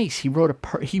so nice. He wrote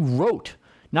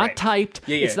not Right. typed.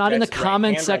 Yeah, It's not in the that's right.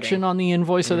 comment Handwriting. section on the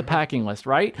invoice or the packing list,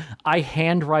 right? I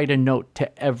handwrite a note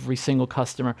to every single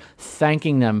customer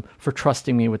thanking them for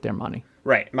trusting me with their money.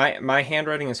 Right. My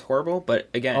handwriting is horrible, but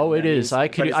again. Oh, it that is. I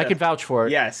but it's could vouch for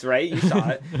it. Yes, right. You saw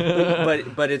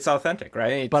it, but it's authentic,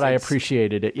 right? But I It's-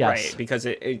 appreciated it. Yes. Right, because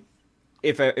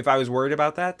if I was worried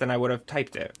about that, then I would have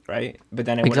typed it, right? But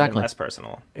then it would have Exactly. been less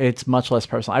personal. It's much less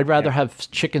personal. I'd rather have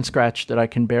chicken scratch that I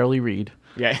can barely read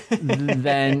Yeah.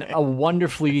 than a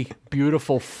wonderfully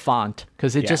beautiful font,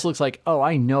 because it just looks like, oh,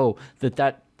 I know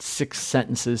that 6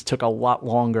 sentences took a lot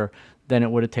longer than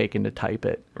it would have taken to type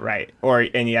it. Right. I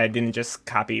didn't just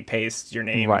copy paste your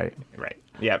name. Right. Right.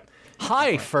 Yep.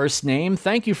 Hi, first name.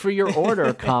 Thank you for your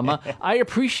order, comma. I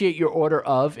appreciate your order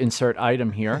of insert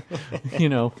item here. You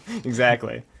know,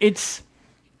 Exactly.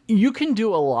 you can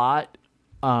do a lot.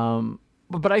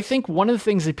 But I think one of the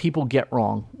things that people get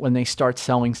wrong when they start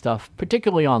selling stuff,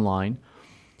 particularly online,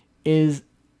 is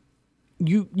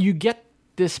you get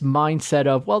this mindset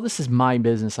of, well, this is my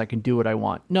business. I can do what I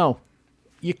want. No,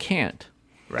 you can't.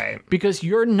 Right. Because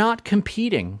you're not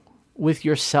competing with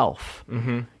yourself.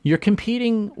 Mm-hmm. You're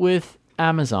competing with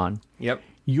Amazon. Yep.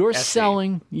 You're Etsy.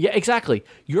 selling, yeah, exactly.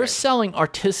 You're selling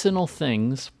artisanal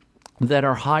things that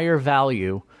are higher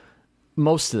value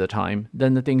most of the time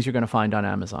than the things you're going to find on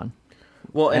Amazon.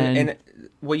 Well, And- and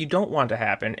what you don't want to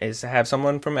happen is to have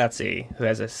someone from Etsy who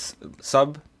has a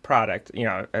sub product,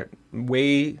 a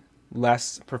way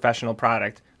less professional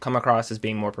product, come across as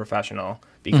being more professional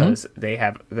because they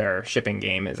have their shipping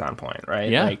game is on point,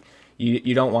 right? Yeah. Like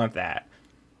you don't want that.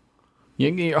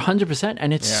 You're 100%,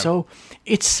 and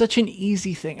it's such an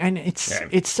easy thing, and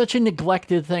it's such a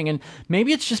neglected thing, and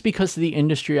maybe it's just because of the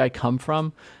industry I come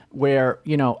from, where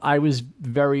I was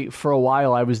for a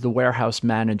while I was the warehouse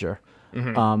manager,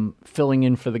 filling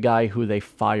in for the guy who they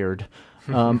fired.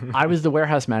 I was the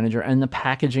warehouse manager, and the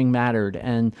packaging mattered,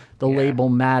 and the label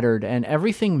mattered, and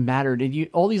everything mattered, and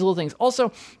all these little things.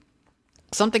 Also,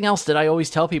 something else that I always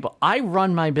tell people: I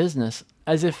run my business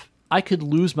as if I could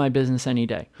lose my business any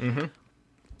day. Mm-hmm.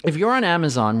 If you're on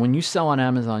Amazon, when you sell on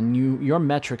Amazon, your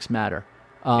metrics matter.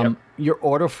 Your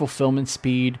order fulfillment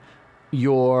speed,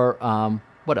 your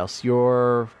what else?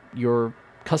 Your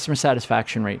customer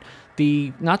satisfaction rate.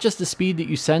 Not just the speed that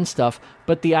you send stuff,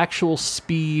 but the actual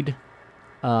speed,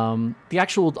 the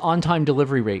actual on-time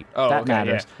delivery rate. That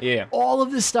matters. Yeah. All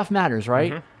of this stuff matters,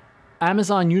 right? Mm-hmm.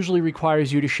 Amazon usually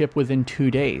requires you to ship within 2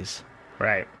 days.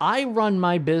 Right. I run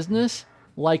my business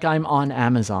like I'm on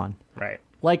Amazon. Right.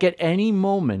 Like at any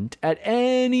moment,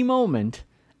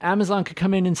 Amazon could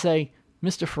come in and say,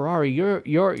 Mr. Ferrari,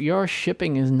 your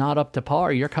shipping is not up to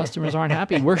par. Your customers aren't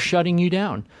happy. We're shutting you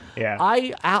down. Yeah.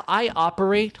 I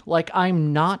operate like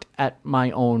I'm not at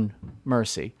my own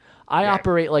mercy. I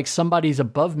operate like somebody's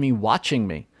above me watching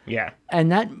me. Yeah.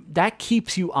 And that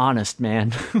keeps you honest,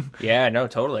 man. Yeah, no,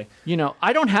 totally.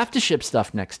 I don't have to ship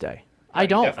stuff next day. I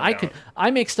don't.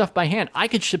 I make stuff by hand. I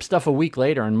could ship stuff a week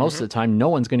later, and most of the time, no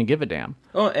one's going to give a damn.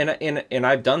 Oh, and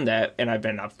I've done that, and I've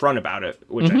been upfront about it,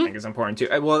 which I think is important too.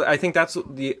 Well, I think that's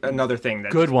another thing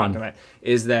that Good one.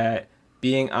 is that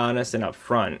being honest and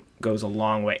upfront goes a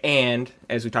long way, and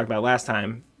as we talked about last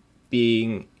time,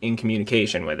 being in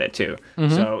communication with it too.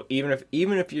 So even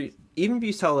if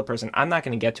you tell the person, I'm not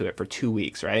going to get to it for 2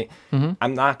 weeks, right?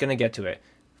 I'm not going to get to it.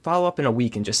 Follow up in a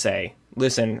week and just say,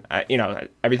 listen,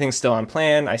 everything's still on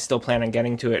plan. I still plan on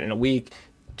getting to it in a week.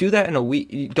 Do that in a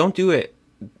week. Don't do it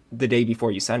the day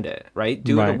before you send it, right?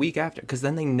 Do it a week after, because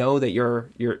then they know that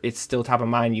it's still top of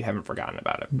mind. You haven't forgotten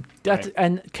about it.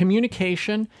 And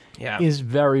communication is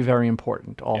very, very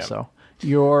important. Also,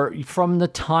 from the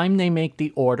time they make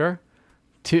the order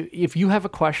to if you have a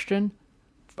question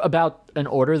about an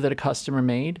order that a customer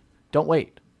made, don't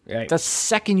wait. Right. The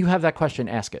second you have that question,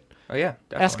 ask it. Oh yeah,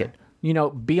 definitely. Ask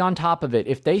it. Be on top of it.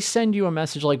 If they send you a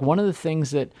message, like one of the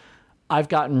things that I've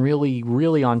gotten really,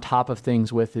 really on top of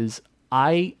things with is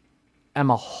I am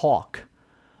a hawk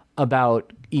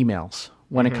about emails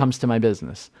when it comes to my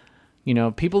business.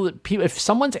 People, if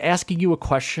someone's asking you a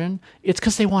question, it's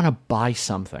because they want to buy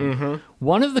something.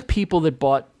 One of the people that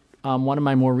bought one of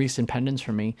my more recent pendants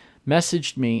from me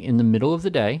messaged me in the middle of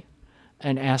the day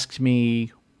and asked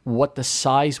me what the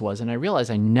size was, and I realized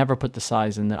I never put the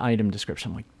size in the item description.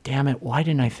 I'm like, damn it, why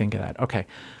didn't I think of that? Okay,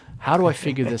 how do I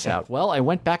figure this out? Well, I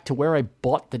went back to where I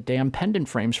bought the damn pendant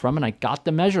frames from, and I got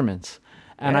the measurements.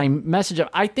 And I messaged them.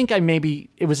 I think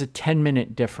it was a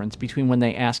 10-minute difference between when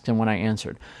they asked and when I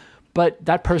answered. But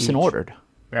that person ordered.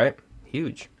 Right?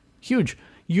 Huge.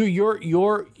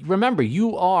 Remember,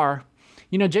 you are,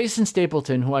 Jason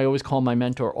Stapleton, who I always call my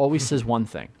mentor, always says one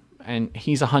thing, and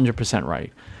he's 100%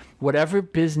 right. Whatever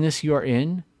business you're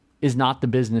in is not the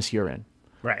business you're in.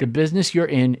 Right. The business you're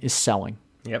in is selling.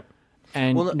 Yep.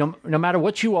 And no matter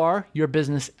what you are, your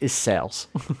business is sales.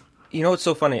 You know what's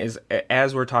so funny is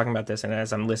as we're talking about this and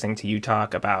as I'm listening to you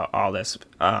talk about all this,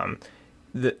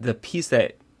 the piece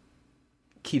that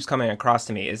keeps coming across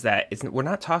to me is that we're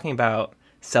not talking about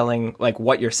selling like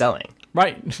what you're selling.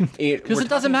 Right. Because it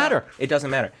doesn't matter. It doesn't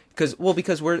matter.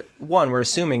 Because we're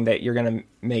assuming that you're going to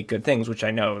make good things, which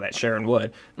I know that Sharon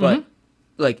would. But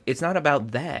like, it's not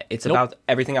about that. It's about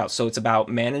everything else. So it's about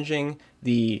managing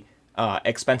the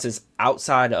expenses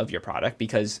outside of your product,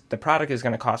 because the product is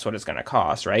going to cost what it's going to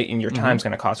cost, right? And your time's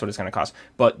going to cost what it's going to cost.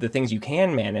 But the things you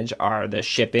can manage are the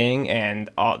shipping and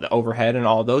all the overhead and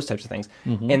all those types of things.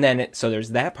 And then so there's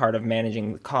that part of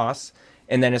managing the costs,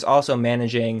 and then it's also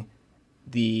managing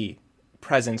the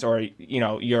presence, or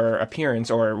your appearance,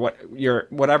 or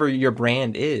whatever your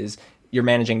brand is. You're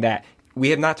managing that. We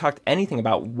have not talked anything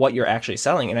about what you're actually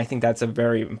selling, and I think that's a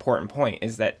very important point.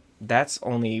 Is that that's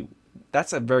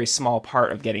a very small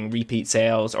part of getting repeat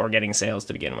sales or getting sales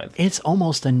to begin with. It's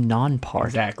almost a non-part.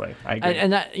 Exactly. I agree.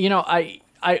 And that,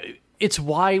 it's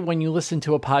why when you listen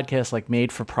to a podcast like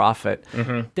Made for Profit,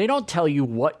 they don't tell you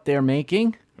what they're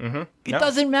making. It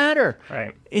doesn't matter.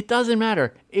 Right. It doesn't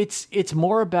matter. It's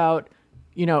more about,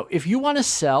 if you want to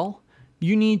sell,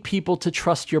 you need people to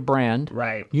trust your brand.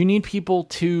 Right. You need people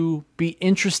to be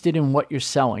interested in what you're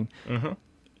selling.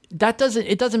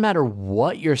 It doesn't matter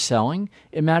what you're selling.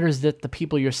 It matters that the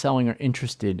people you're selling are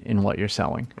interested in what you're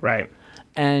selling. Right.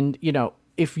 And,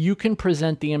 if you can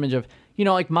present the image of,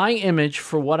 like my image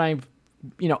for what I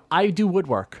do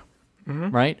woodwork,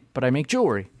 right? But I make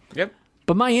jewelry. Yep.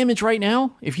 But my image right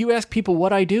now, if you ask people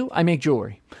what I do, I make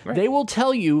jewelry. Right. They will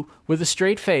tell you with a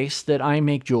straight face that I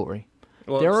make jewelry.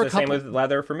 Well, it's the same with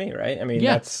leather for me, right? I mean,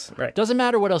 that's right. Doesn't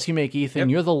matter what else you make, Ethan.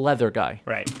 You're the leather guy.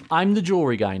 Right. I'm the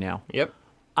jewelry guy now. Yep.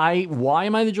 Why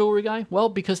am I the jewelry guy? Well,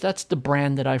 because that's the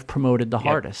brand that I've promoted the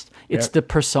hardest. It's the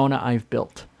persona I've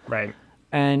built. Right.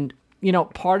 And,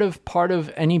 part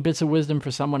of any bits of wisdom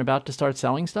for someone about to start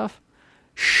selling stuff,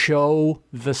 show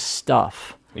the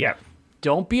stuff. Yeah.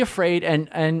 Don't be afraid.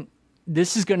 And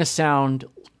this is going to sound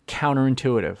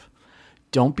counterintuitive.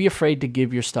 Don't be afraid to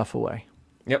give your stuff away.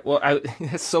 Yeah. Well,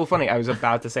 it's so funny. I was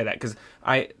about to say that because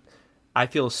I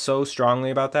feel so strongly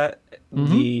about that.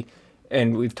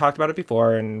 And we've talked about it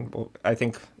before, and I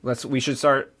think we should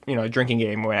start, a drinking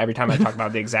game where every time I talk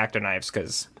about the X-Acto knives,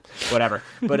 because whatever.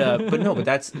 But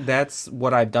that's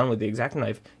what I've done with the X-Acto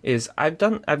knife is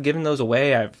I've given those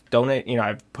away. I've donated,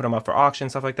 I've put them up for auction,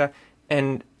 stuff like that,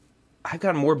 and I've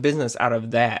gotten more business out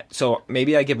of that. So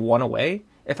maybe I give one away.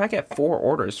 If I get 4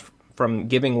 orders from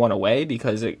giving one away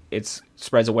because it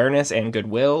spreads awareness and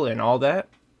goodwill and all that.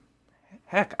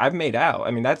 Heck, I've made out.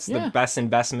 I mean, that's the best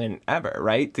investment ever,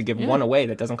 right? To give one away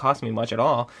that doesn't cost me much at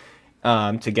all,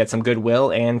 to get some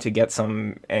goodwill and to get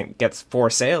 4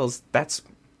 sales.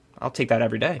 I'll take that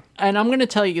every day. And I'm going to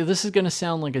tell you, this is going to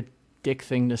sound like a dick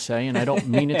thing to say, and I don't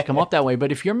mean it to come up that way,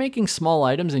 but if you're making small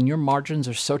items and your margins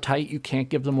are so tight you can't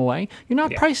give them away, you're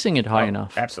not pricing it high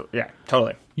enough. Absolutely. Yeah,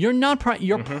 totally. You're not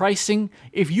pricing,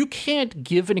 if you can't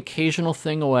give an occasional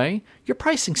thing away, your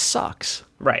pricing sucks.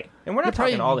 Right. And we're not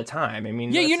talking all the time. I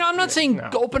mean, I'm not saying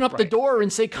open up the door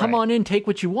and say, come on in, take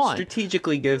what you want.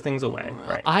 Strategically give things away.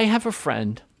 Right. I have a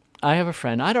friend. I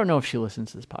don't know if she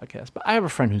listens to this podcast, but I have a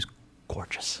friend who's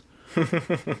gorgeous.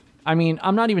 I mean,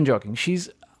 I'm not even joking. She's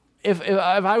if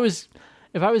I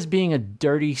was being a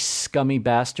dirty, scummy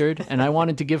bastard and I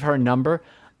wanted to give her a number,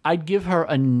 I'd give her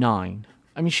a 9.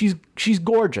 I mean, she's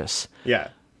gorgeous. Yeah.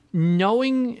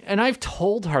 Knowing, and I've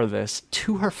told her this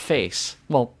to her face,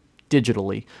 well,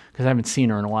 digitally, because I haven't seen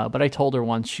her in a while, but I told her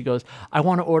once, she goes, I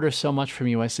want to order so much from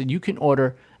you. I said, you can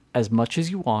order as much as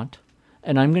you want,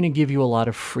 and I'm going to give you a lot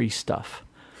of free stuff.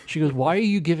 She goes, why are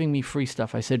you giving me free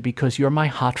stuff? I said, because you're my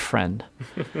hot friend,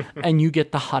 and you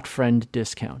get the hot friend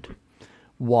discount.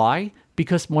 Why?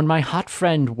 Because when my hot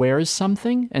friend wears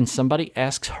something and somebody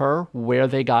asks her where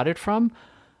they got it from,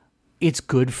 it's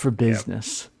good for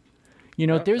business.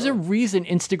 Yep. There's a reason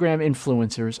Instagram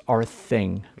influencers are a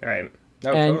thing. Right.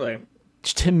 No, and totally.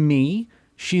 To me,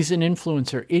 she's an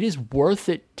influencer. It is worth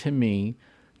it to me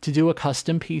to do a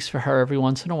custom piece for her every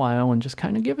once in a while and just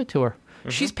kind of give it to her. Mm-hmm.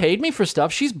 She's paid me for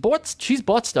stuff. She's bought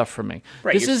stuff from me.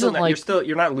 Right. This isn't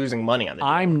you're not losing money on it.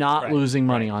 I'm not losing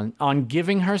money on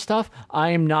giving her stuff. I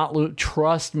am not.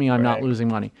 Trust me, I'm not losing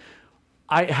money.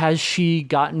 Has she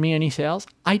gotten me any sales?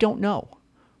 I don't know.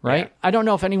 Right? Yeah. I don't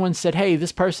know if anyone said, hey,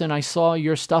 this person, I saw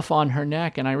your stuff on her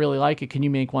neck and I really like it. Can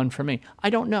you make one for me? I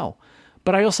don't know.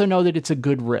 But I also know that it's a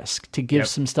good risk to give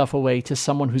some stuff away to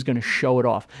someone who's going to show it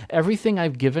off. Everything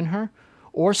I've given her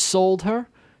or sold her,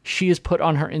 she has put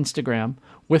on her Instagram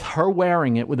with her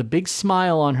wearing it with a big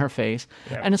smile on her face.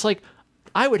 Yeah. And it's like,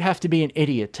 I would have to be an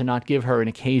idiot to not give her an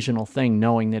occasional thing,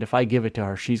 knowing that if I give it to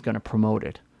her, she's going to promote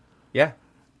it. Yeah.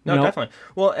 No, You know? definitely.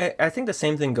 Well, I think the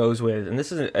same thing goes with, and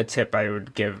this is a tip I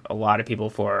would give a lot of people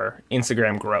for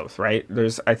Instagram growth, right?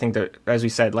 I think that, as we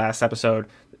said last episode,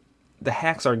 the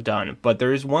hacks are done, but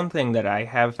there is one thing that I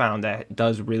have found that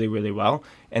does really, really well,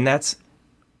 and that's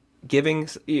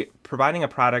providing a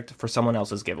product for someone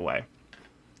else's giveaway.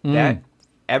 That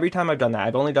every time I've done that,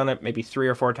 I've only done it maybe 3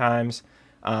 or 4 times,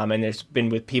 and it's been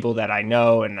with people that I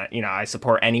know and I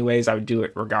support anyways. I would do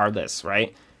it regardless,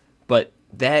 right? But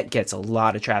that gets a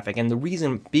lot of traffic, and the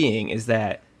reason being is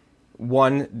that,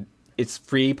 one, it's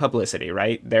free publicity,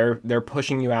 right? They're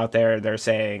pushing you out there. They're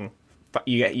saying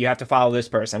you have to follow this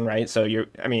person, right? So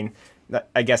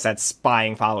I guess that's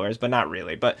buying followers, but not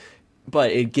really. But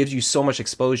it gives you so much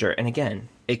exposure, and again,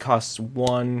 it costs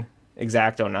one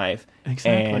X-Acto knife,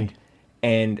 Exactly.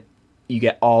 and you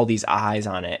get all these eyes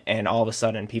on it, and all of a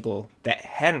sudden, people that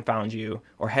hadn't found you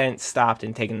or hadn't stopped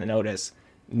and taken the notice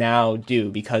now do,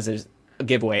 because there's a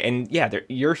giveaway. And yeah,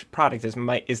 your product is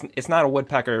it's not a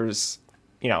Woodpecker's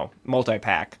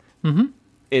multi-pack. Mm-hmm.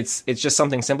 It's just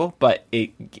something simple, but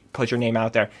it puts your name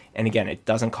out there, and again, it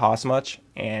doesn't cost much,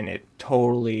 and it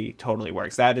totally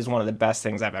works. That is one of the best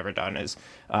things I've ever done, is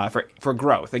for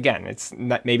growth. Again, it's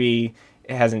not, maybe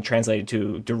it hasn't translated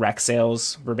to direct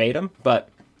sales verbatim, but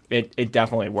it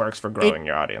definitely works for growing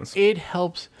your audience. It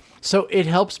helps. So it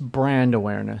helps brand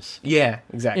awareness. Yeah,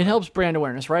 exactly. It helps brand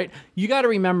awareness, right? You got to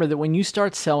remember that when you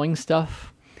start selling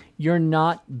stuff, you're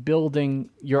not building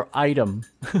your item.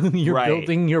 You're Right.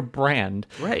 building your brand.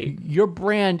 Right. Your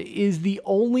brand is the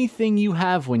only thing you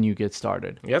have when you get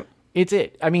started. Yep. It's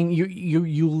it. I mean,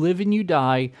 you live and you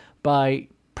die by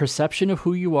perception of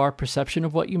who you are, perception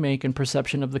of what you make, and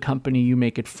perception of the company you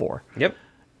make it for. Yep.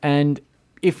 And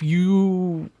if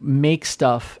you make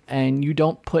stuff and you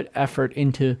don't put effort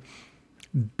into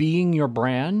being your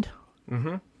brand,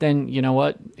 then you know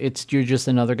what? You're just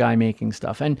another guy making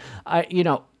stuff. And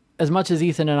as much as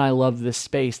Ethan and I love this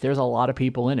space, there's a lot of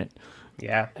people in it.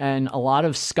 Yeah. And a lot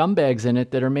of scumbags in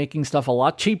it that are making stuff a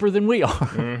lot cheaper than we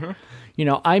are.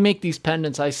 I make these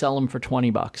pendants, I sell them for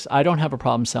 $20. I don't have a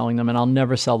problem selling them, and I'll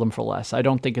never sell them for less. I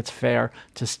don't think it's fair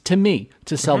to me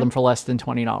to sell them for less than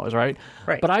 $20, right?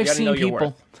 Right. But You gotta know your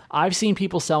worth. I've seen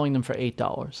people selling them for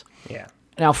 $8. Yeah.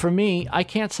 Now, for me, I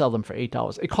can't sell them for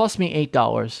 $8. It costs me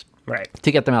 $8 Right.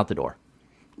 to get them out the door.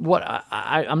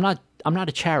 I'm not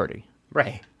a charity.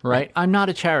 Right. Right? I'm not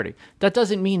a charity. That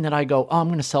doesn't mean that I go, I'm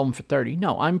going to sell them for $30.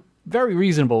 No, I'm very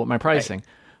reasonable with my pricing.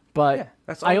 But Yeah,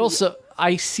 that's all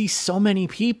I see so many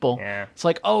people. Yeah. It's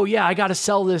like, oh yeah, I got to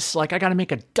sell this. Like I got to make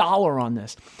 $1 on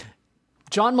this.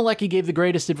 John Malecki gave the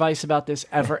greatest advice about this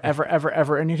ever,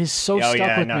 and it has so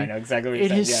stuck with me. I know exactly what you're It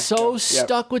saying. has Yeah. so Yep.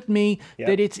 stuck with me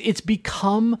that it's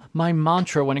become my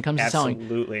mantra when it comes to selling.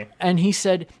 Absolutely. And he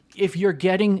said, if you're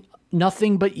getting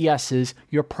nothing but yeses,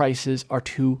 your prices are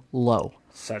too low.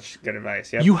 Such good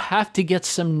advice. Yep. You have to get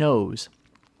some no's.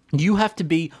 You have to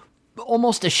be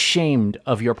almost ashamed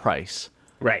of your price.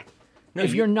 Right. No,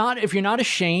 If you're not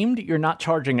ashamed, you're not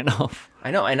charging enough.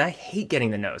 I know, and I hate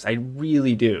getting the no's. I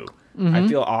really do. Mm-hmm. I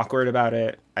feel awkward about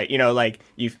it.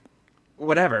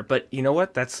 Whatever. But you know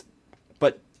what?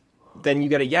 But then you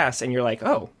get a yes, and you're like,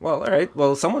 oh, well, all right.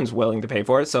 Well, someone's willing to pay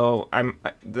for it, so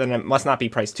then it must not be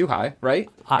priced too high, right?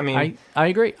 I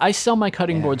agree. I sell my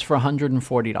cutting boards for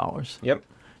 $140. Yep.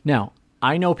 Now,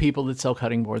 I know people that sell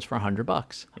cutting boards for $100.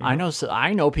 Mm-hmm.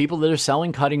 I know people that are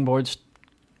selling cutting boards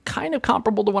kind of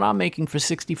comparable to what I'm making for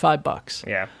 $65.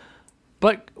 Yeah.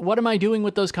 But what am I doing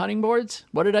with those cutting boards?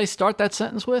 What did I start that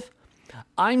sentence with?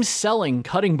 I'm selling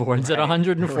cutting boards at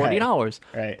 $140.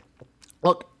 Right.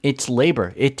 Look, it's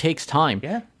labor. It takes time.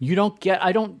 Yeah.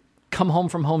 I don't come home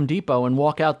from Home Depot and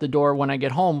walk out the door when I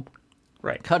get home,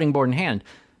 Right. cutting board in hand.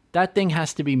 That thing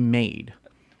has to be made.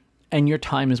 And your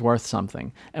time is worth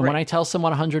something. And when I tell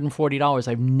someone $140,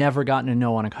 I've never gotten a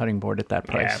no on a cutting board at that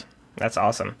price. Yeah. That's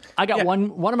awesome. I got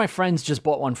one of my friends just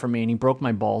bought one for me, and he broke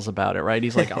my balls about it, right?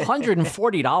 He's like,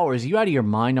 $140? You out of your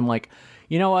mind? I'm like,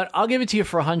 you know what? I'll give it to you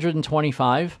for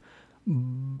 $125,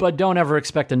 but don't ever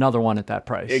expect another one at that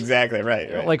price. Exactly.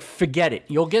 Right. Like, forget it.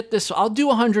 You'll get this. I'll do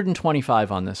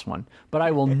 $125 on this one, but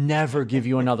I will never give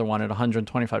you another one at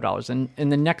 $125.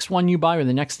 And the next one you buy or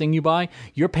the next thing you buy,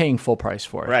 you're paying full price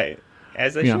for it. Right.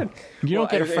 As I You should. know, you don't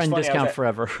get a friend discount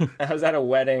forever. I was at a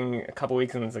wedding a couple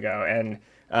weekends ago, and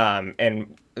it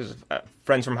was,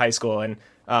 friends from high school, and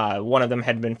one of them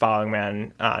had been following me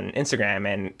on Instagram,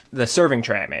 and the serving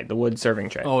tray I made, the wood serving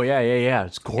tray. Oh, yeah.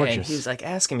 It's gorgeous. And he was like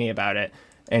asking me about it,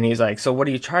 and he's like, "So what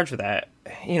do you charge for that?"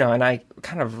 and I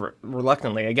kind of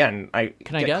reluctantly, again, I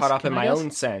Can I get guess? caught up Can in I my guess?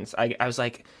 own sense. I was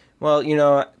like,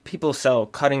 well, people sell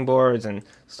cutting boards and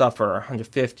stuff for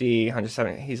 150,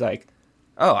 170. He's like,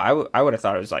 oh, I would have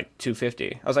thought it was like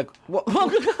 250. I was like, what?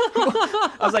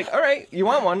 I was like, all right, you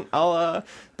want one? I'll,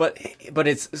 but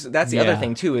that's the other Yeah.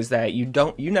 thing too, is that you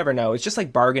never know. It's just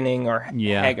like bargaining or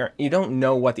Yeah. haggling. You don't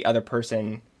know what the other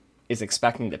person is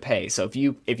expecting to pay. So if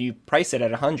you price it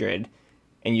at 100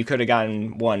 and you could have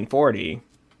gotten 140,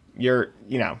 you're,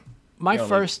 My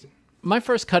only-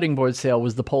 first cutting board sale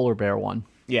was the Polar Bear one.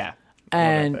 yeah. Love that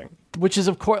And thing. which is,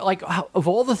 of course, like, of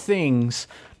all the things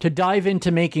to dive into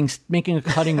making a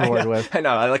cutting board with. I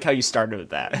know. I like how you started with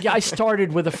that. Yeah, I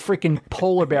started with a freaking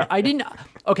polar bear. I didn't.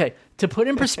 Okay, to put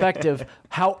in perspective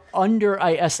how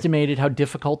I estimated how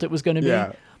difficult it was going to be.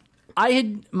 Yeah.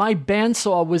 My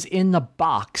bandsaw was in the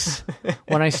box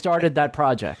when I started that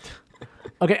project.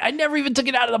 Okay, I never even took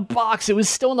it out of the box. It was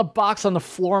still in the box on the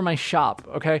floor of my shop.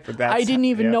 Okay, that's- I didn't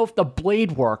even yeah. know if the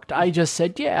blade worked. I just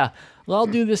said, yeah, well, I'll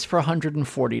do this for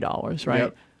 $140, right?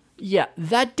 Yep. Yeah,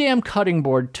 that damn cutting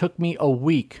board took me a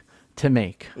week to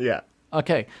make. Yeah.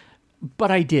 Okay,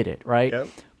 but I did it, right? Yep.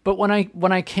 But when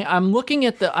I came, I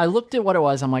looked at what it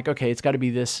was. I'm like, okay, it's got to be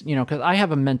this, because I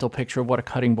have a mental picture of what a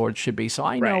cutting board should be. So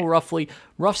I know Right. roughly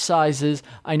rough sizes.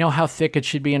 I know how thick it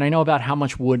should be, and I know about how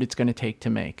much wood it's going to take to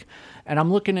make. And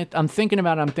I'm thinking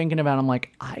about it. I'm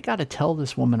like, I got to tell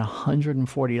this woman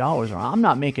 $140, or I'm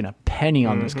not making a penny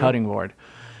on this cutting board.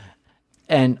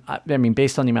 And I mean,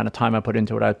 based on the amount of time I put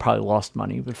into it, I probably lost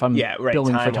money. If I'm Yeah, right,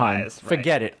 billing for time, time-wise, right.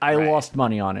 forget it. I Right. lost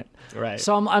money on it. Right.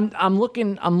 So I'm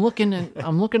looking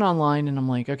online, and I'm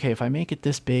like, okay, if I make it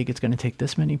this big, it's going to take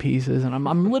this many pieces, and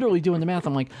I'm literally doing the math.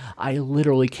 I'm like, I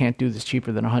literally can't do this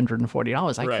cheaper than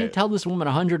 $140. I can't Right. tell this woman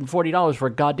 $140 for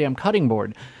a goddamn cutting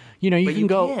board. You But can you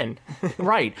go can.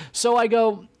 right. So I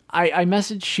go. I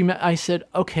messaged. I said,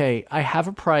 okay, I have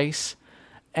a price,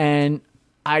 and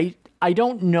I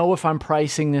don't know if I'm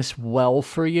pricing this well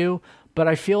for you, but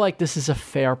I feel like this is a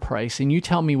fair price, and you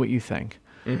tell me what you think.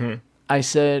 Mm-hmm. I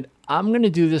said, I'm going to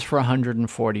do this for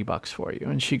 $140 for you.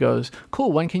 And she goes,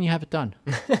 cool, when can you have it done?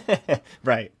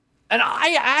 Right. And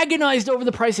I agonized over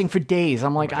the pricing for days.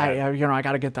 I'm like, I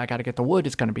gotta get the wood.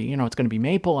 It's gonna be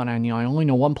maple, and I only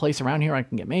know one place around here I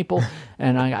can get maple,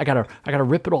 and I gotta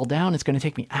rip it all down. It's gonna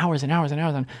take me hours and hours and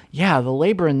hours. And yeah, the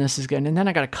labor in this is good, and then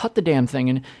I gotta cut the damn thing,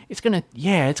 and it's gonna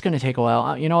take a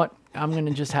while. You know what? I'm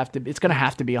gonna just have to. It's gonna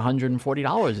have to be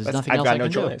 $140. There's nothing I've else got I no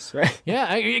can choice, do. right?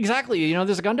 Yeah, exactly.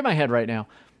 There's a gun to my head right now,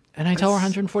 and I tell her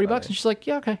 $140, and she's like,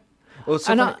 yeah, okay. Well, it's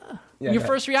so And funny. Yeah, your go ahead.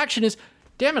 first reaction is,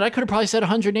 damn it, I could have probably said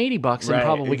 $180 and Right,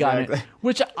 probably gotten it, exactly.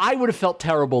 which I would have felt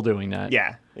terrible doing that.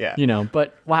 Yeah. Yeah.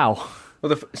 But wow.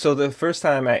 Well, so the first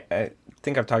time I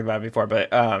think I've talked about it before,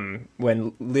 but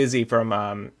when Lizzie from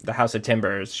the House of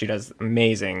Timbers, she does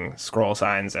amazing scroll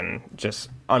signs and just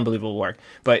unbelievable work.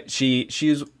 But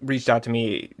she's reached out to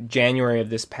me January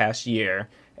of this past year,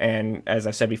 and as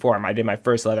I said before, I did my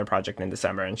first leather project in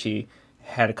December, and she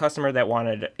had a customer that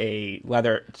wanted a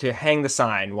leather to hang the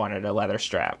sign, wanted a leather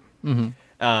strap. Mm-hmm.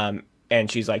 And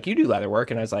she's like, you do leather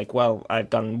work? And I was like, well, I've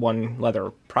done one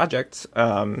leather project,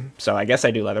 so I guess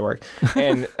I do leather work.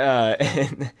 And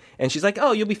and she's like,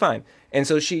 oh, you'll be fine. And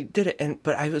so she did it.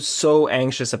 But I was so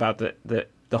anxious about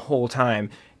the whole time.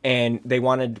 And they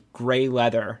wanted gray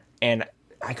leather, and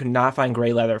I could not find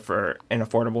gray leather for an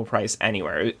affordable price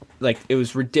anywhere. It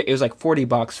was ridiculous. It was like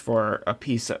 $40 for a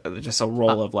piece of just a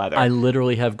roll of leather. I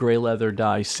literally have gray leather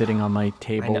dye sitting on my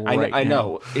table right now. I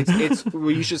know. It's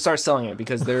well, you should start selling it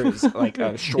because there's like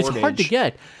a shortage. It's hard to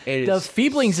get. It The is-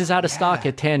 Feeblings is out of stock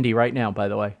at Tandy right now, by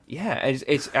the way. Yeah,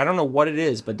 it's I don't know what it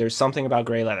is, but there's something about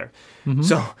gray leather. Mm-hmm.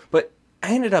 So, but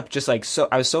I ended up just like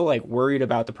I was so like worried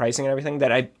about the pricing and everything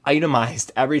that I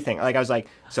itemized everything. Like I was like,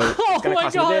 so it's gonna my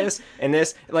cost God. me this and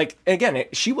this. Like again,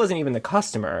 she wasn't even the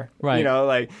customer, Right.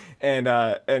 and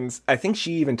I think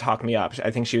she even talked me up.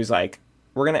 I think she was like,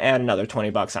 we're gonna add another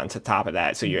 $20 on top of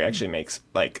that, so you actually makes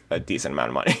like a decent amount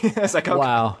of money. I was like, okay.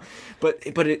 Wow. But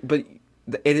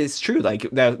it is true. Like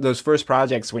those first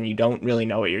projects when you don't really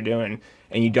know what you're doing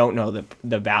and you don't know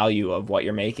the value of what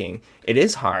you're making, it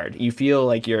is hard. You feel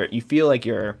like you're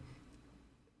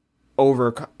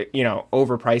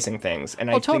overpricing things, and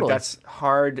I think totally. that's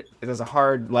hard. It's a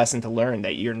hard lesson to learn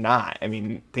that you're not. I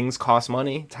mean, things cost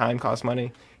money, time costs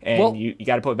money, and Well- you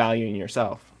got to put value in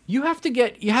yourself. You have to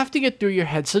get through your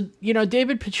head. So,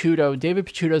 David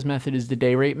Picciuto's method is the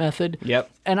day rate method. Yep.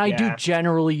 And I do Yeah.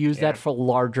 generally use Yeah. that for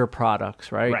larger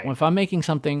products, right? Right. If I'm making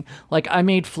something, like I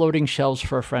made floating shelves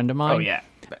for a friend of mine. Oh yeah.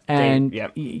 And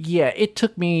Yep. yeah, it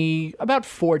took me about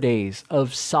 4 days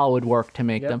of solid work to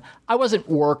make Yep. them. I wasn't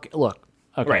look,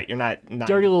 Okay. Right. You're not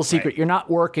Dirty little secret. Right. You're not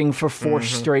working for 4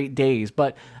 straight days,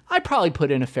 but I probably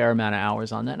put in a fair amount of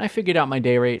hours on that. And I figured out my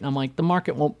day rate, and I'm like, the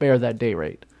market won't bear that day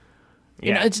rate.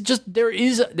 You know, it's just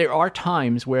there are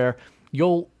times where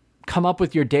you'll come up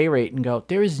with your day rate and go,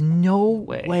 there is no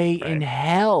way in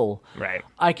hell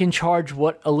I can charge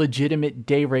what a legitimate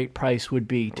day rate price would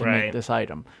be to make this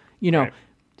item. You know,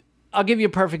 I'll give you a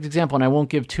perfect example, and I won't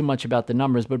give too much about the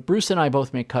numbers, but Bruce and I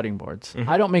both make cutting boards.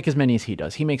 I don't make as many as he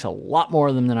does. He makes a lot more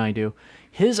of them than I do.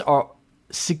 His are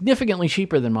significantly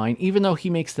cheaper than mine, even though he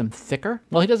makes them thicker.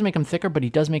 Well, he doesn't make them thicker, but he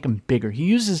does make them bigger. He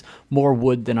uses more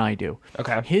wood than I do.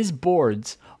 Okay. His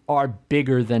boards are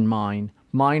bigger than mine.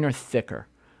 Mine are thicker.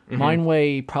 Mine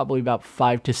weigh probably about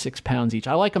 5 to 6 pounds each.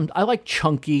 I like them. I like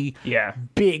chunky,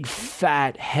 big,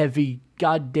 fat, heavy.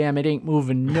 God damn, it ain't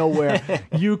moving nowhere.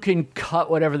 You can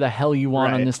cut whatever the hell you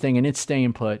want on this thing, and it's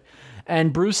staying put.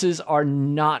 And Bruce's are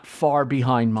not far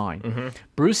behind mine.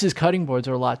 Bruce's cutting boards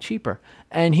are a lot cheaper.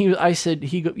 And I said,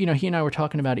 he and I were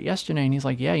talking about it yesterday, and he's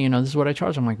like, yeah, this is what I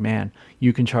charge. I'm like, man,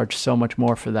 you can charge so much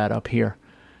more for that up here.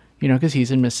 Because he's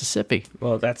in Mississippi.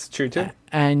 Well, that's true too.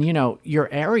 And, your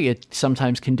area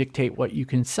sometimes can dictate what you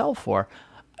can sell for.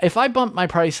 If I bump my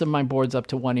price of my boards up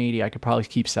to 180, I could probably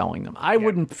keep selling them. I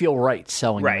wouldn't feel right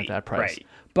selling them at that price.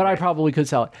 But I probably could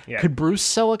sell it. Yeah. Could Bruce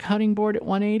sell a cutting board at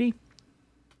 180?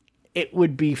 It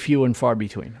would be few and far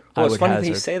between. Well, it's funny that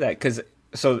you say that because,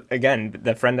 so again,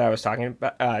 the friend I was talking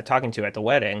to at the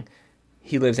wedding,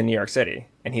 he lives in New York City,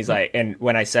 and he's like, and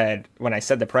when I said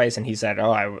the price, and he said,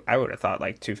 oh, I would have thought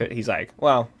like 250. He's like,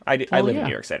 well, I live in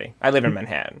New York City. I live in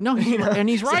Manhattan. No, and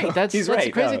he's right. So that's right.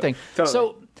 the crazy thing. Totally.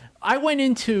 So I went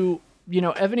into,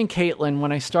 Evan and Caitlin,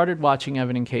 when I started watching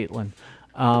Evan and Caitlin,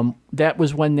 that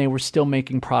was when they were still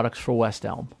making products for West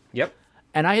Elm. Yep.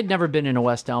 And I had never been in a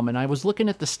West Elm, and I was looking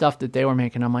at the stuff that they were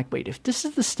making. I'm like, wait, if this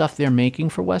is the stuff they're making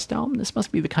for West Elm, this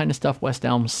must be the kind of stuff West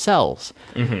Elm sells.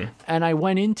 And I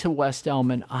went into West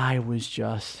Elm, and I was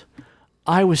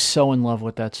so in love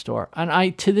with that store.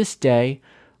 And to this day,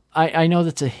 I know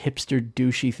that's a hipster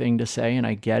douchey thing to say, and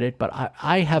I get it, but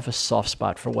I have a soft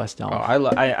spot for West Elm. Oh,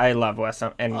 I love West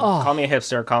Elm, and call me a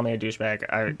hipster, call me a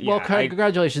douchebag.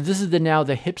 Congratulations. This is the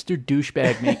hipster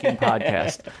douchebag making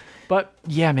podcast. But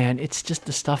yeah, man, it's just,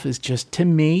 the stuff is just, to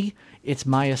me, it's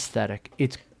my aesthetic.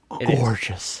 It's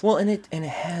gorgeous. Well, and it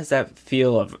has that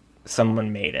feel of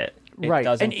someone made it. It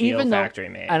doesn't feel factory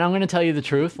made. And I'm going to tell you the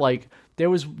truth, like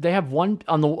they have one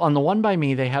on the one by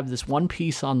me, they have this one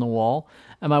piece on the wall,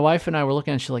 and my wife and I were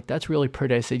looking at it, she's like, that's really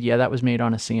pretty. I said, yeah, that was made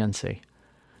on a CNC.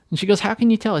 And she goes, how can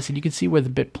you tell? I said, you can see where the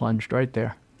bit plunged right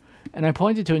there. And I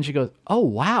pointed to it, and she goes, oh,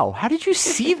 wow, how did you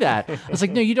see that? I was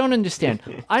like, no, you don't understand.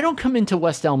 I don't come into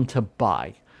West Elm to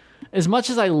buy. As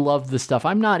much as I love the stuff,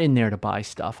 I'm not in there to buy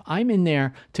stuff. I'm in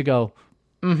there to go,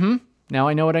 now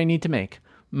I know what I need to make.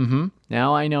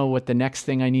 Now I know what the next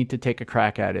thing I need to take a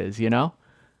crack at is,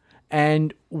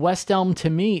 And West Elm,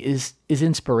 to me, is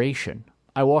inspiration.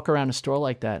 I walk around a store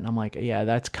like that, and I'm like, yeah,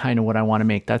 that's kind of what I want to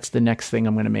make. That's the next thing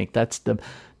I'm going to make. That's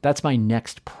my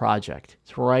next project.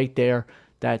 It's right there.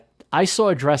 That I saw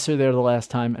a dresser there the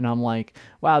last time, and I'm like,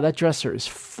 wow, that dresser is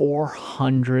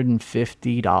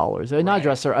 $450. Not a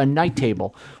dresser, a night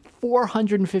table.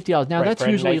 $450. Now, that's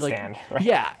usually like,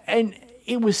 yeah, and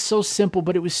it was so simple,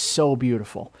 but it was so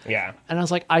beautiful. Yeah. And I was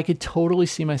like, I could totally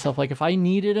see myself, like, if I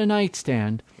needed a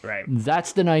nightstand,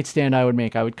 that's the nightstand I would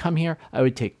make. I would come here, I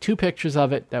would take 2 pictures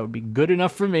of it. That would be good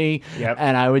enough for me,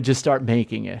 and I would just start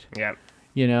making it. Yep.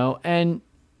 And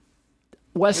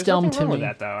West Elm, to me, with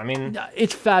that, though. I mean,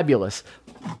 it's fabulous.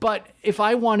 But if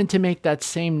I wanted to make that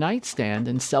same nightstand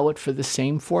and sell it for the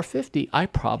same $450, I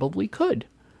probably could.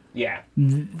 Yeah.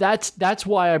 That's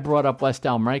why I brought up West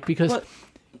Elm, right? Because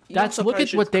look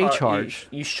at what they charge.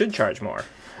 You should charge more.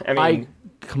 I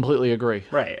completely agree.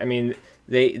 Right. I mean,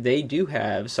 they do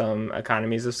have some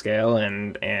economies of scale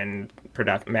and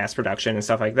mass production and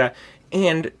stuff like that.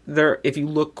 And if you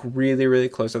look really, really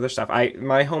close at their stuff,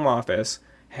 my home office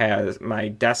has, my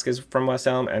desk is from West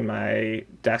Elm and my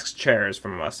desk chair is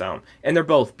from West Elm, and they're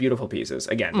both beautiful pieces.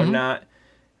 Again, they're not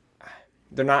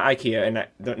IKEA, and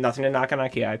nothing to knock on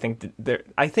IKEA.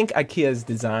 I think IKEA's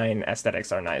design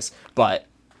aesthetics are nice, but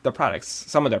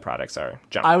some of their products are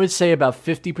junk. I would say about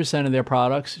 50% of their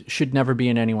products should never be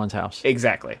in anyone's house.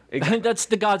 Exactly. That's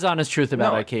the God's honest truth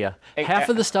about IKEA. Half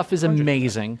of the stuff is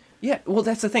amazing. Yeah, well,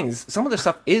 that's the thing. Some of the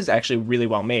stuff is actually really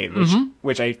well made,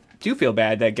 which I do feel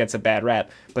bad that gets a bad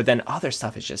rap. But then other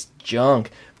stuff is just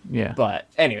junk. Yeah. But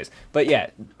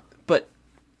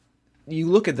you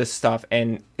look at this stuff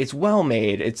and it's well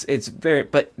made. It's very,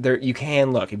 but there you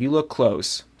can look. If you look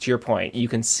close, to your point, you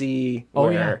can see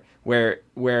where it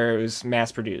was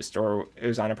mass produced or it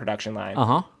was on a production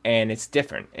line, and it's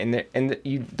different. And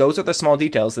those are the small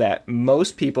details that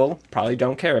most people probably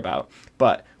don't care about.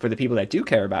 But for the people that do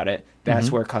care about it,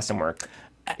 that's where custom work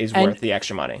is worth the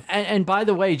extra money. And by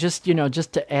the way, just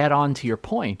to add on to your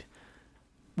point,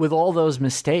 with all those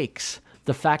mistakes,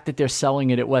 the fact that they're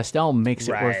selling it at West Elm makes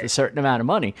it worth a certain amount of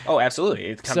money. Oh, absolutely.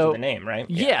 It comes with the name, right?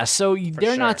 Yeah, so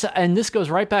they're not... And this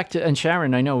goes right back to... And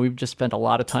Sharon, I know we've just spent a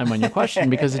lot of time on your question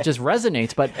because it just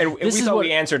resonates, but... And we thought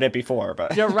we answered it before,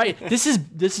 but... Yeah, right. This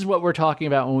is what we're talking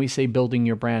about when we say building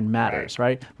your brand matters,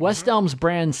 right? West Elm's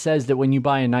brand says that when you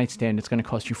buy a nightstand, it's going to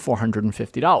cost you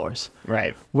 $450.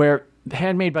 Right. Where...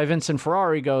 Handmade by Vincent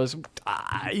Ferrari goes,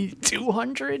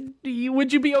 200?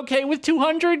 Would you be okay with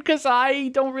 200? Because I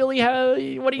don't really have,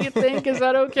 what do you think? Is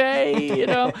that okay?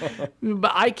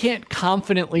 But I can't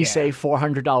confidently say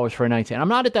 $400 for a nightstand. I'm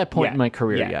not at that point in my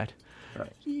career yet.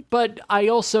 Right. But I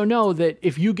also know that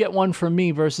if you get one from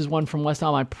me versus one from West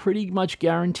Elm, I pretty much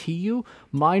guarantee you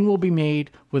mine will be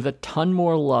made with a ton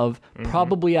more love,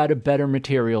 probably out of better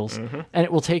materials, and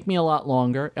it will take me a lot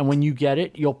longer. And when you get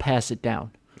it, you'll pass it down.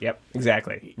 Yep,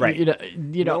 exactly. Right.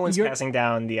 No one's passing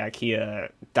down the IKEA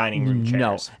dining room chairs.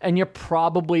 No, and you're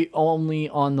probably only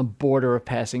on the border of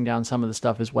passing down some of the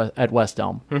stuff at West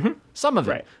Elm. Some of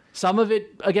it. Right. Some of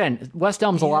it, again, West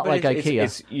Elm's a lot like IKEA.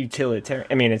 It's utilitarian.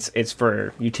 I mean, it's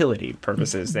for utility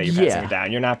purposes that you're passing it down.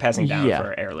 You're not passing down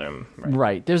for heirloom.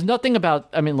 Right. There's nothing about,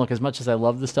 I mean, look, as much as I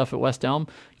love the stuff at West Elm,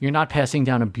 you're not passing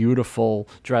down a beautiful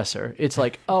dresser. It's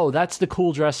like, oh, that's the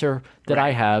cool dresser that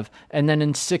I have. And then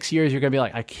in 6 years, you're going to be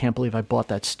like, I can't believe I bought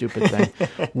that stupid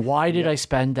thing. Why did I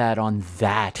spend that on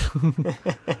that?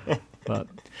 But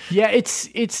yeah,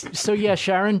 it's so yeah,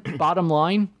 Sharon, bottom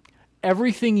line,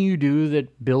 everything you do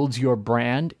that builds your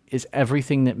brand is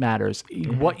everything that matters.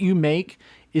 What you make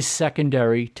is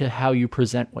secondary to how you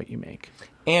present what you make.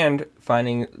 And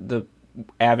finding the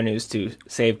avenues to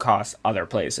save costs other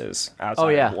places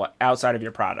outside of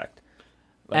your product.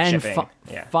 Like and shipping.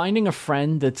 Finding a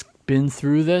friend that's been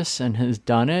through this and has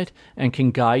done it and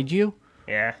can guide you.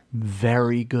 Yeah.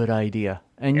 Very good idea.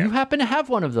 And you happen to have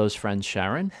one of those friends,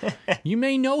 Sharon. You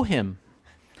may know him.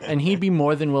 And he'd be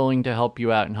more than willing to help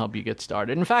you out and help you get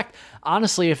started. In fact,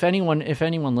 honestly, if anyone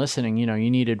listening, you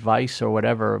need advice or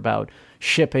whatever about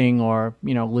shipping or,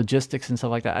 logistics and stuff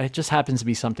like that, it just happens to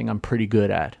be something I'm pretty good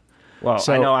at. Well,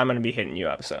 so, I know I'm going to be hitting you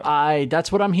up, so.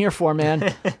 That's what I'm here for,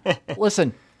 man.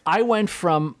 Listen, I went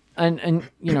from, and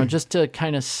just to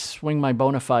kind of swing my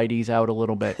bona fides out a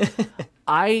little bit,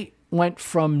 I went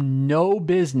from no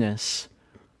business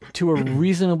to a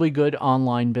reasonably good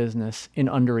online business in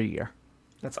under a year.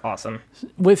 That's awesome.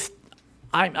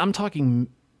 I'm talking,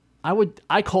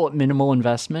 I call it minimal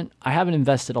investment. I haven't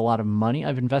invested a lot of money.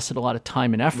 I've invested a lot of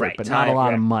time and effort, but not a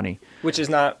lot of money. Which is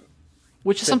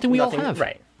something we all have.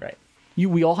 Right.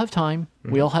 We all have time.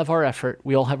 We all have our effort.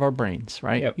 We all have our brains,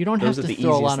 right? Yep. You don't have to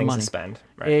throw a lot of money. To spend.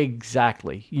 Right.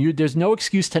 Exactly. There's no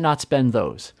excuse to not spend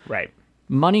those. Right.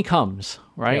 Money comes,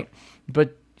 right? Yep.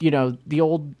 But, the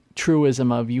old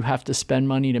truism of you have to spend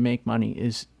money to make money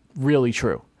is really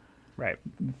true. Right.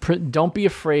 Don't be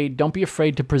afraid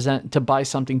to buy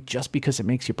something just because it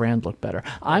makes your brand look better.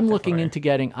 I'm looking into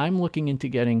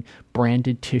getting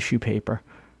branded tissue paper.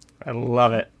 I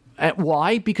love it. And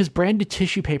why? Because branded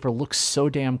tissue paper looks so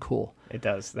damn cool. It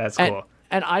does. That's cool.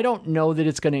 And I don't know that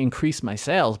it's going to increase my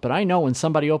sales, but I know when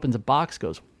somebody opens a box,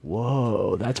 goes,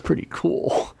 "Whoa, that's pretty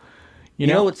cool." You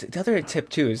know what's the other tip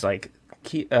too is like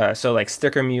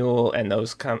Sticker Mule and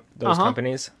those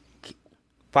companies.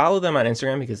 Follow them on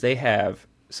Instagram because they have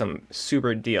some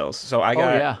super deals. So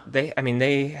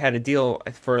they had a deal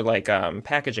for like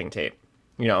packaging tape,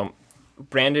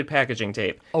 branded packaging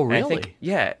tape. Oh, really? And I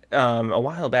think, a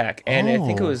while back. And I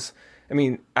think it was,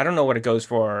 I don't know what it goes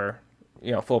for,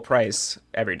 full price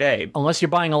every day. Unless you're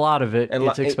buying a lot of it,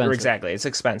 it's expensive. Exactly, it's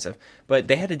expensive. But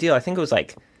they had a deal, I think it was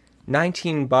like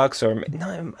 $19 or,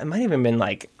 no, it might even been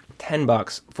like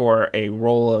 $10 for a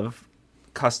roll of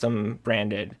custom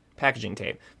branded packaging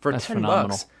tape for That's $10.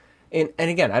 Phenomenal. And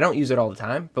again, I don't use it all the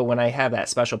time, but when I have that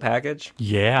special package,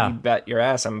 you bet your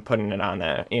ass I'm putting it on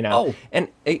there, Oh. And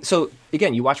so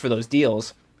again, you watch for those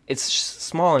deals. It's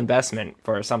small investment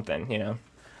for something,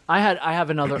 I have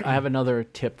another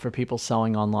tip for people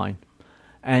selling online,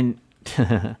 and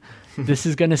this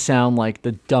is going to sound like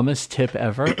the dumbest tip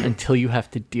ever until you have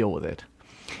to deal with it.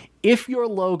 If your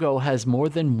logo has more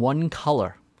than one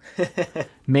color,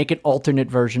 make an alternate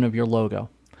version of your logo.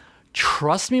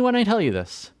 Trust me when I tell you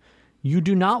this. You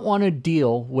do not want to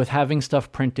deal with having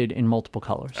stuff printed in multiple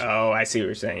colors. Oh, I see what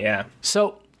you're saying. Yeah.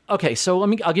 So, okay, so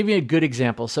I'll give you a good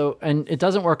example. So, and it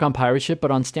doesn't work on pirate ship,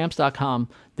 but on stamps.com,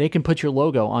 they can put your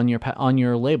logo on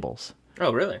your labels.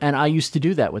 Oh, really? And I used to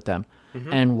do that with them.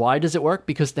 And why does it work?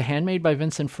 Because the Handmade by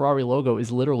Vincent Ferrari logo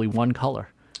is literally one color.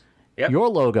 Yep. Your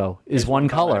logo is one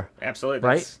color. Absolutely.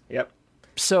 Right? Yep.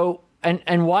 So,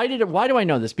 and why do I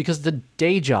know this? Because the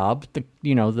day job,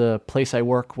 the place I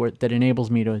work that enables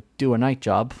me to do a night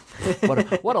job.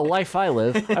 What a life I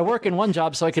live. I work in one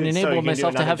job so I can enable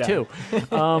myself to have two.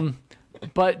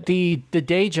 But the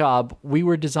day job, we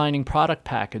were designing product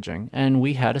packaging, and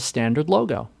we had a standard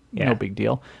logo. Yeah. No big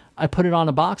deal. I put it on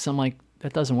a box. I'm like,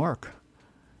 that doesn't work.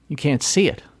 You can't see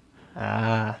it.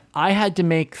 I had to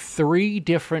make 3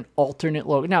 different alternate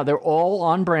logos. Now, they're all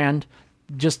on brand,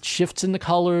 just shifts in the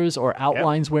colors or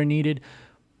outlines where needed.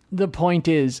 The point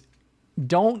is,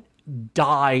 don't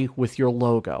die with your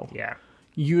logo. Yeah.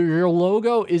 Your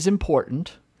logo is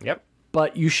important. Yep.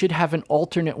 But you should have an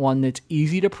alternate one that's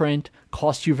easy to print,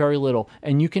 costs you very little.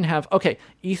 And you can have, okay,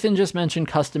 Ethan just mentioned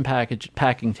custom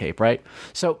packing tape, right?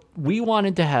 So we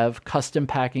wanted to have custom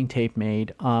packing tape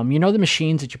made. You know the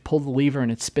machines that you pull the lever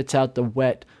and it spits out the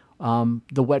wet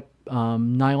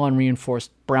nylon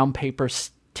reinforced brown paper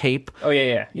tape? Oh,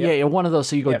 yeah. Yeah, one of those.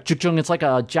 So you go, chung, it's like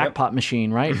a jackpot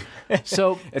machine, right?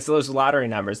 So it's those lottery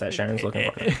numbers that Sharon's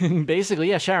looking for. Basically,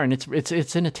 yeah, Sharon,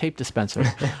 it's in a tape dispenser.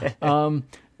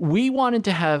 We wanted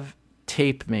to have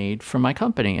tape made for my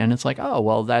company, and it's like, oh,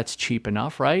 well, that's cheap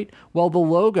enough, right? Well, the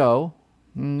logo,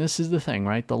 and this is the thing,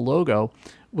 right? The logo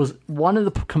was one of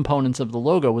the components of the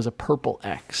logo was a purple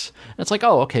X. And it's like,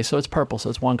 oh, okay, so it's purple, so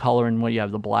it's one color, and you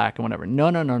have the black and whatever.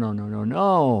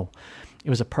 No. It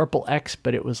was a purple X,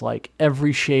 but it was like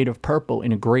every shade of purple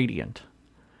in a gradient.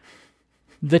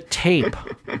 The tape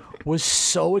was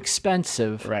so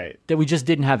expensive that we just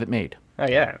didn't have it made. Oh,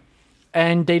 yeah.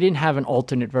 And they didn't have an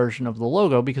alternate version of the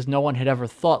logo because no one had ever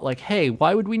thought like, hey,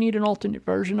 why would we need an alternate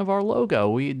version of our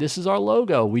logo? This is our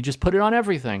logo. We just put it on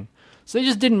everything. So they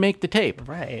just didn't make the tape.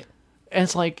 Right. And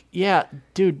it's like, yeah,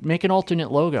 dude, make an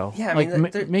alternate logo. Yeah, I like,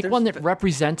 mean, make one that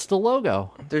represents the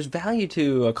logo. There's value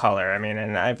to a color. I mean,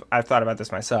 and I've thought about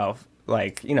this myself.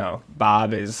 Like,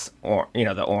 Bob is,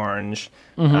 the orange.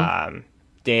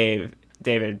 David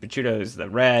Picciuto is the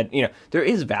red. There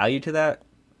is value to that.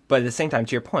 But at the same time,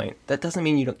 to your point, that doesn't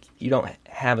mean you don't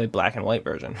have a black and white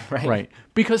version, right? Right.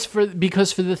 Because for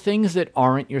the things that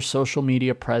aren't your social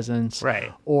media presence,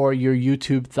 right, or your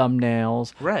YouTube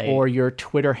thumbnails, right, or your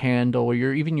Twitter handle, or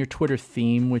even your Twitter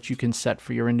theme, which you can set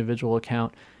for your individual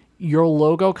account, your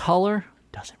logo color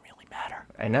doesn't really matter.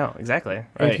 I know, exactly.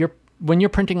 Right. When you're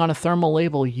printing on a thermal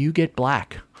label, you get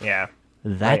black. Yeah.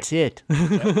 That's it.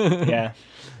 Yeah.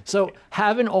 So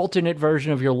have an alternate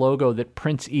version of your logo that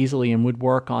prints easily and would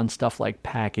work on stuff like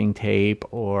packing tape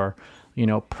or,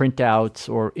 printouts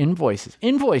or invoices.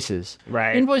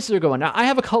 Right. Invoices are going. Now, I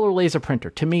have a color laser printer.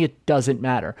 To me, it doesn't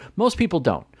matter. Most people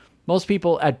don't. Most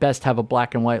people, at best, have a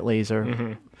black and white laser.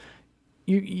 Mm-hmm.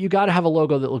 You got to have a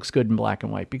logo that looks good in black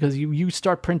and white because you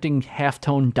start printing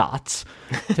halftone dots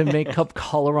to make up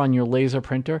color on your laser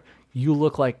printer, you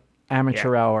look like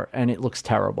amateur hour, and it looks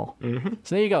terrible. Mm-hmm.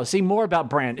 So there you go. See, more about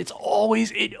brand. It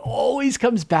always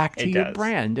comes back to your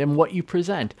brand and what you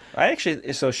present.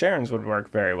 So Sharon's would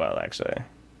work very well, actually.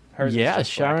 Hers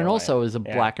Sharon also is a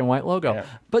black and white logo. Yeah.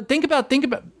 But think about.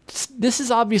 This is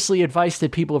obviously advice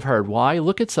that people have heard. Why?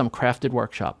 Look at some Crafted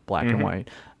Workshop, black and white.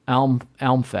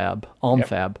 Almfab,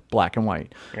 black and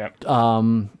white. Yep.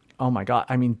 Oh my God!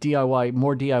 I mean,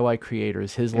 more DIY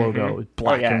creators. His logo is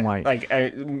black and white. Like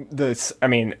I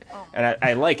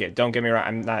like it. Don't get me wrong.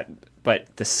 I'm not, but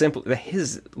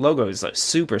his logo is like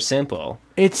super simple.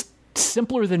 It's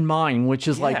simpler than mine, which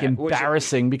is like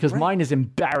embarrassing because mine is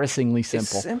embarrassingly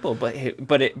simple. It's simple,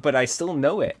 but I still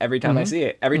know it every time I see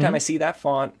it. Every time I see that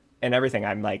font and everything,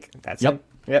 I'm like, that's it.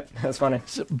 Yep, that's funny.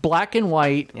 So black and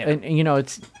white, and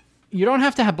it's. You don't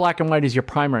have to have black and white as your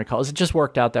primary colors. It just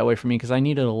worked out that way for me because I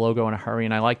needed a logo in a hurry,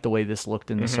 and I liked the way this looked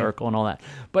in the circle and all that.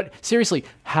 But seriously,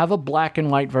 have a black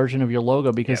and white version of your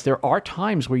logo because there are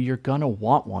times where you're going to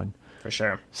want one. For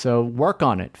sure. So work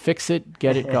on it. Fix it.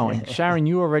 Get it going. Sharon,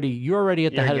 you're already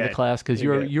at the head of the class because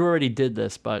you already did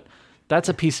this, but that's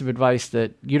a piece of advice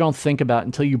that you don't think about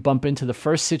until you bump into the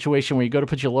first situation where you go to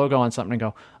put your logo on something and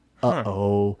go,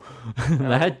 uh-oh,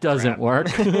 that doesn't work.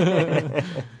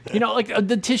 Like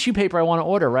the tissue paper I want to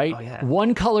order, right? Oh, yeah.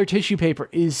 One color tissue paper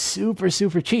is super,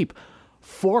 super cheap.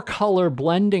 4-color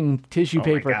blending tissue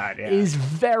paper is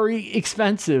very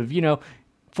expensive.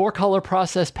 4-color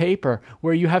processed paper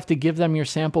where you have to give them your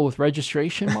sample with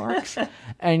registration marks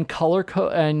and color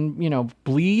and, you know,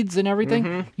 bleeds and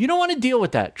everything. You don't want to deal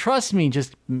with that. Trust me,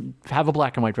 just have a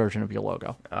black and white version of your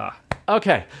logo.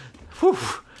 Okay. Whew.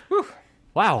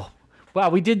 Wow. Wow,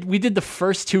 we did the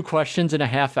first 2 questions in a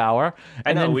half hour,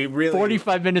 and then we really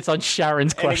 45 minutes on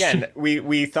Sharon's question. And again,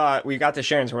 we thought we got to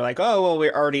Sharon's, and we're like, oh well, we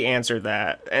already answered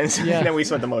that, and so then we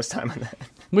spent the most time on that.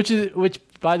 Which,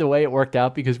 by the way, it worked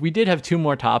out because we did have 2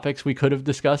 more topics we could have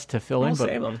discussed to fill in, but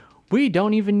save them. We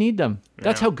don't even need them.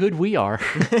 That's how good we are.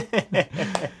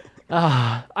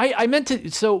 I meant to.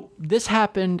 So this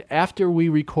happened after we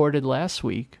recorded last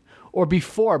week, or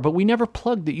before, but we never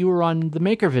plugged that you were on the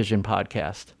Maker Vision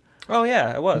podcast. Oh,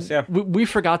 yeah, it was, yeah. We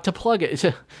forgot to plug it.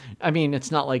 I mean, it's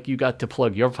not like you got to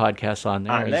plug your podcast on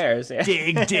theirs. On theirs,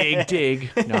 yeah. Dig.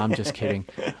 No, I'm just kidding.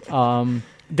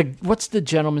 What's the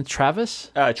gentleman, Travis?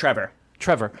 Trevor.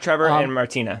 Trevor and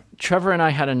Martina. Trevor and I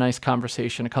had a nice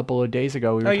conversation a couple of days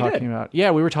ago. We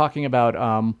were talking about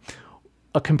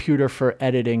a computer for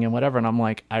editing and whatever, and I'm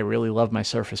like, I really love my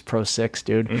Surface Pro 6,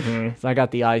 dude. So I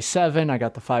got the i7, I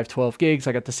got the 512 gigs,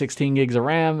 I got the 16 gigs of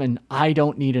RAM, and I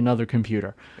don't need another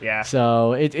computer. Yeah.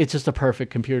 So it's just a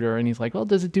perfect computer. And he's like, well,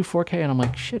 does it do 4K? And I'm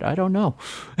like, shit, I don't know.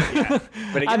 Yeah.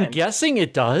 But again, I'm guessing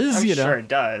it does. I'm sure it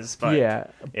does. But yeah.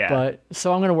 But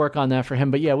so I'm going to work on that for him.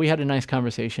 But yeah, we had a nice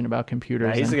conversation about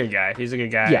computers. Yeah, he's a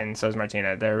good guy. And so is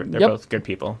Martina. They're both good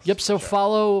people. Yep.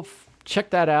 So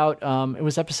check that out. It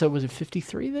was episode, was it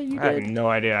 53 that you did? I have no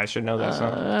idea. I should know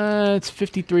that. It's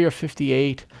 53 or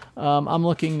 58. I'm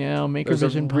looking now. Maker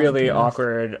Vision There's a really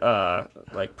podcast.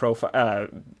 awkward profile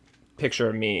picture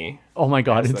of me. Oh my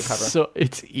God,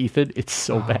 it's Ethan. It's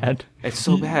so bad. It's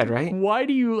so bad, right? Why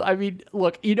do you, I mean,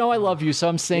 look, you know I love you, so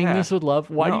I'm saying this with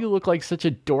love. Why do you look like such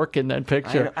a dork in that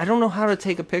picture? I don't know how to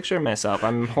take a picture of myself.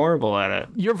 I'm horrible at it.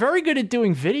 You're very good at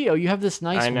doing video. You have this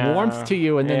nice warmth to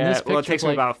you, and then this picture. Well, it takes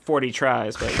me about 40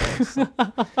 tries, but yes.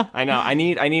 I know. I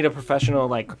need a professional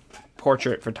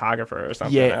portrait photographer or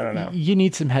something. Yeah, I don't know. You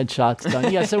need some headshots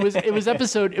done. Yeah, so it was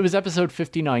episode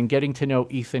 59, getting to know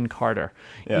Ethan Carter.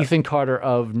 Yeah. Ethan Carter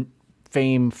of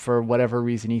fame, for whatever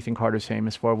reason Ethan Carter's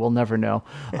famous for, we'll never know.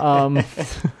 But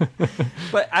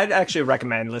I'd actually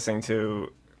recommend listening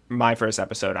to my first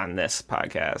episode on this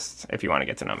podcast if you want to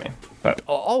get to know me. But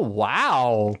oh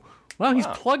wow. Wow, he's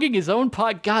plugging his own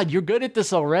pod. God, you're good at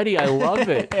this already. I love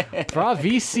it.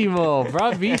 Bravissimo.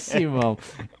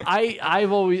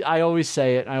 I always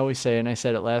say it, and I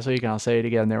said it last week, and I'll say it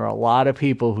again. There are a lot of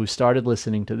people who started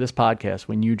listening to this podcast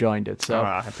when you joined it. So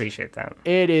I appreciate that.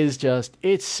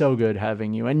 It's so good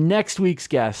having you. And next week's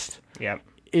guest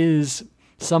is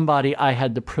somebody I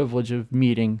had the privilege of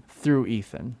meeting through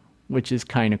Ethan, which is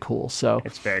kind of cool. So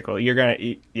it's very cool.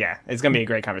 It's gonna be a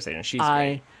great conversation. She's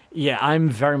great. Yeah, I'm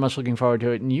very much looking forward to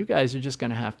it, and you guys are just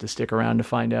going to have to stick around to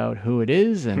find out who it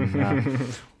is. And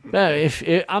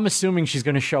I'm assuming she's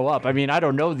going to show up. I mean, I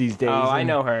don't know these days. Oh, I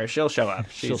know her. She'll show up.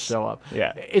 She'll show up.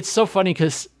 Yeah. It's so funny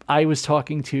because I was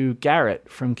talking to Garrett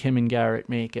from Kim and Garrett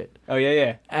Make It. Oh,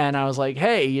 yeah. And I was like,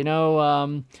 hey,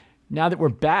 now that we're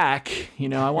back,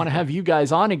 I want to have you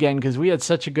guys on again because we had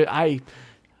such a good...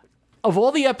 Of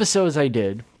all the episodes I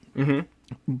did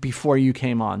before you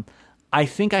came on, I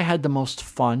think I had the most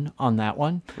fun on that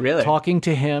one. Really? Talking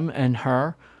to him and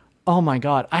her. Oh my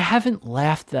God. I haven't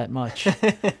laughed that much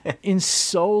in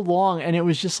so long. And it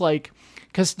was just like,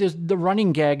 because the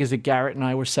running gag is that Garrett and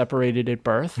I were separated at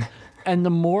birth. And the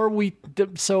more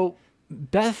so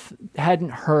Beth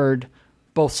hadn't heard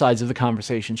both sides of the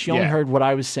conversation. She only heard what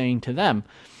I was saying to them.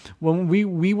 When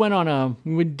we went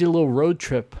we did a little road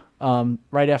trip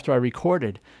right after I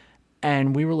recorded,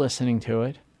 and we were listening to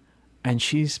it, and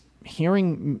she's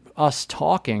hearing us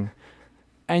talking,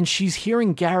 and she's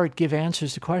hearing Garrett give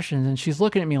answers to questions, and she's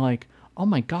looking at me like, oh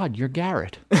my God, you're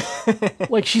Garrett.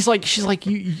 she's like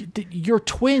you're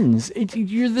twins.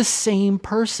 You're the same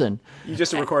person. You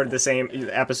just recorded the same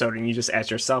episode and you just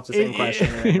asked yourself the same question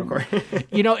and then recorded.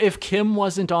 If Kim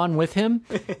wasn't on with him,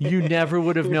 you never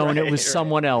would have known it was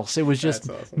someone else. It was just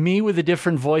me with a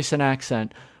different voice and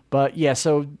accent. But yeah,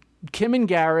 so Kim and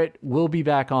Garrett will be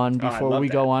back on before we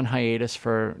go on hiatus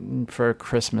for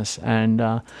Christmas.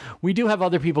 And we do have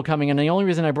other people coming. And the only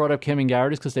reason I brought up Kim and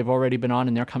Garrett is because they've already been on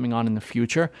and they're coming on in the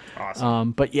future.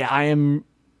 Awesome. But yeah, I'm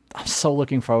so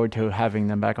looking forward to having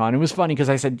them back on. It was funny because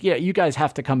I said, yeah, you guys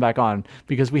have to come back on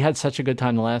because we had such a good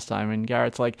time the last time. And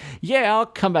Garrett's like, yeah, I'll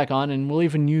come back on and we'll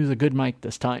even use a good mic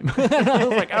this time. And I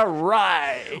was like, all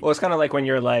right. Well, it's kind of like when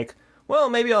you're like, well,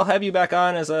 maybe I'll have you back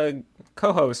on as a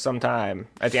co-host sometime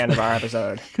at the end of our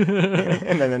episode.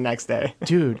 And then the next day.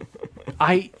 Dude,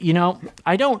 I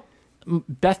don't,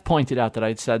 Beth pointed out that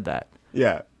I'd said that.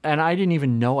 Yeah. and I didn't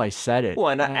even know I said it. Well,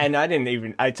 and I didn't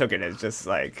even. I took it as just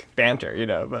like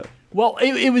banter, But well,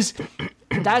 it was.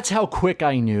 That's how quick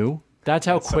I knew. That's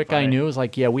how quick so I knew. It was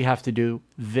like, yeah, we have to do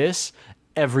this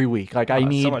every week. Like I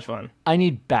need so much fun. I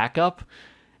need backup,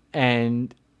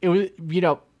 and it was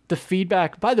the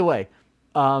feedback. By the way,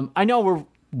 I know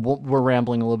we're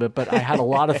rambling a little bit, but I had a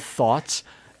lot of thoughts.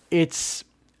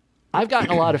 I've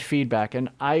gotten a lot of feedback, and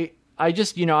I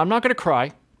just I'm not going to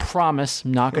cry. Promise,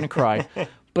 I'm not going to cry.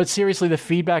 But seriously, the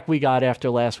feedback we got after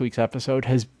last week's episode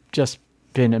has just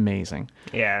been amazing.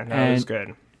 Yeah, it was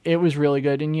good. It was really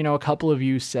good. And, a couple of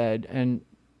you said, and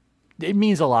it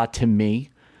means a lot to me,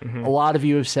 a lot of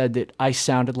you have said that I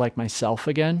sounded like myself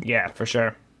again. Yeah, for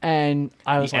sure. And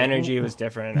I was the like... energy was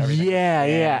different. Everything.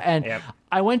 Yeah. And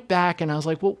I went back and I was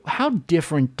like, well, how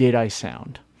different did I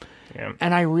sound? Yeah.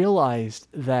 And I realized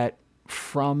that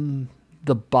from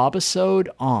the Bobisode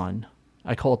on...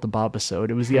 I call it the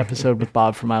Bobisode. It was the episode with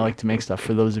Bob from I Like to Make Stuff,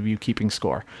 for those of you keeping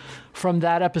score. From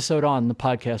that episode on, the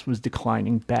podcast was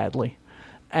declining badly.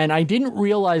 And I didn't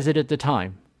realize it at the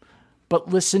time. But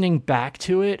listening back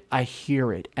to it, I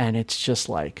hear it. And it's just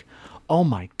like, oh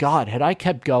my God, had I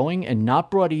kept going and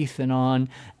not brought Ethan on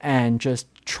and just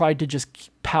tried to just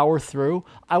power through,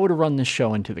 I would have run this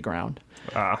show into the ground.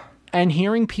 And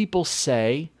hearing people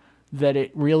say that it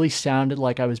really sounded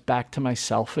like I was back to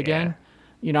myself again... Yeah.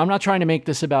 I'm not trying to make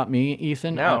this about me,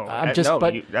 Ethan. No,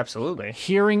 absolutely.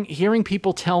 Hearing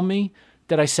people tell me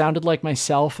that I sounded like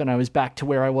myself and I was back to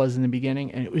where I was in the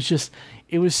beginning, and it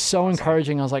was so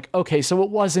encouraging. I was like, okay, so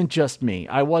it wasn't just me.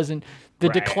 The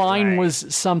decline was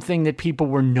something that people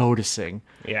were noticing.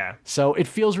 Yeah. So it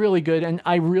feels really good, and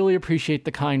I really appreciate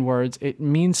the kind words. It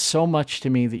means so much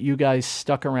to me that you guys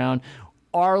stuck around.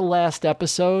 Our last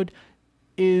episode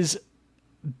is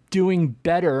doing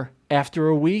better after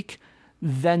a week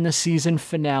than the season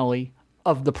finale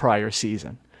of the prior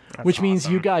season, which means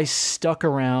you guys stuck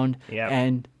around. Yep.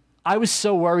 And I was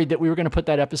so worried that we were going to put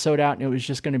that episode out and it was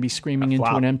just going to be screaming into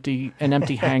an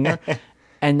empty hangar,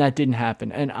 and that didn't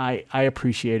happen. And I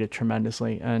appreciate it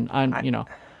tremendously. And I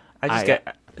just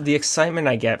get the excitement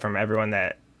I get from everyone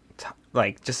that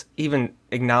just even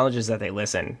acknowledges that they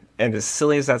listen. And as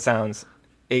silly as that sounds,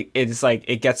 it's like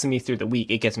it gets me through the week.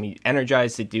 It gets me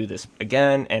energized to do this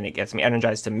again, and it gets me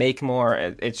energized to make more.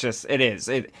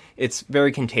 It's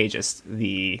very contagious,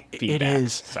 the feedback.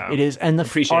 It is. And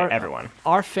appreciate everyone.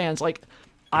 Our fans,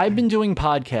 I've been doing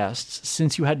podcasts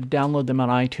since you had to download them on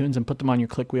iTunes and put them on your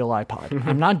ClickWheel iPod.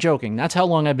 I'm not joking. That's how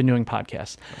long I've been doing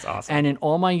podcasts. That's awesome. And in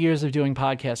all my years of doing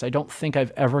podcasts, I don't think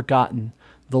I've ever gotten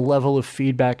the level of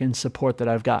feedback and support that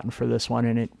I've gotten for this one.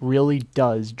 And it really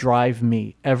does drive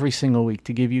me every single week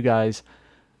to give you guys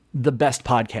the best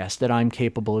podcast that I'm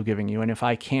capable of giving you. And if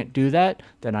I can't do that,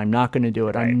 then I'm not going to do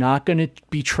it. Right. I'm not going to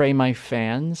betray my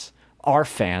fans, our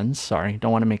fans. Sorry,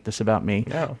 don't want to make this about me.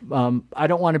 No. I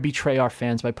don't want to betray our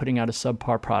fans by putting out a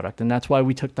subpar product. And that's why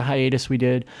we took the hiatus we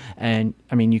did. And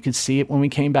I mean, you could see it when we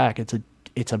came back.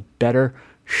 It's a better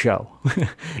show. Yes.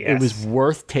 It was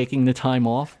worth taking the time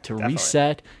off to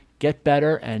reset, get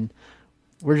better, and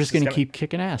we're just going to keep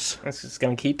kicking ass. It's just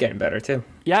going to keep getting better too.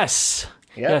 Yes.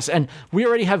 Yep. Yes, and we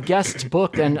already have guests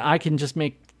booked, and I can just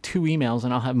make 2 emails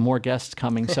and I'll have more guests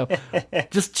coming. So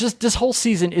just this whole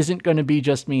season isn't going to be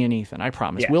just me and Ethan, I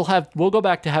promise. Yeah. We'll go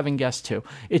back to having guests too.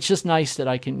 It's just nice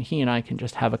that he and I can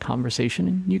just have a conversation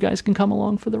and you guys can come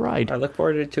along for the ride. I look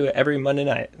forward to it every Monday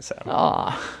night.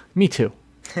 So. Me too.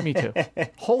 Me too.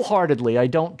 Wholeheartedly, I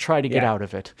don't try to get out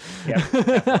of it. Yeah,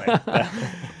 definitely.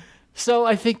 So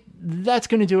I think that's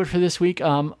going to do it for this week.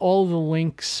 All the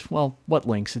links, well, what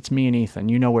links? It's me and Ethan.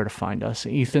 You know where to find us.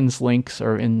 Ethan's links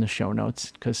are in the show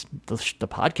notes because the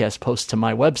podcast posts to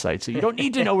my website. So you don't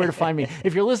need to know where to find me.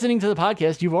 If you're listening to the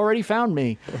podcast, you've already found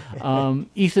me.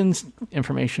 Ethan's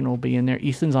information will be in there.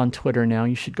 Ethan's on Twitter now.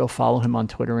 You should go follow him on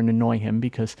Twitter and annoy him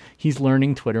because he's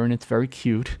learning Twitter and it's very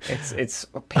cute. It's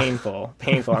painful.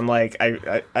 I'm like,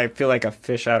 I feel like a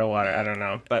fish out of water. I don't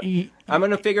know. But I'm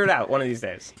going to figure it out one of these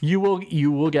days. You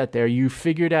will get there. You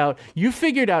figured out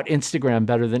Instagram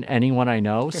better than anyone I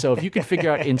know. So if you can figure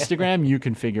out Instagram, you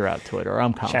can figure out Twitter.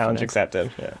 I'm confident. Challenge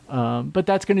accepted. Yeah. But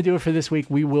that's going to do it for this week.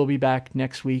 We will be back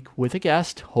next week with a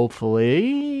guest,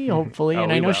 hopefully.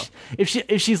 And I know if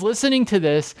she's listening to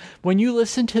this, when you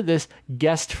listen to this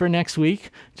guest for next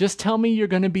week, just tell me you're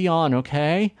going to be on,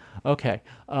 okay? Okay.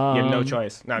 You have no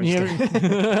choice. No, I'm just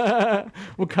kidding.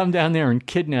 We'll come down there and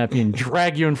kidnap you and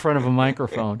drag you in front of a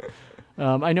microphone.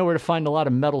 I know where to find a lot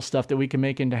of metal stuff that we can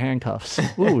make into handcuffs.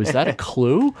 Ooh, is that a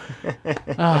clue?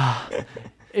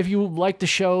 If you like the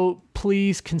show,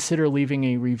 please consider leaving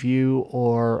a review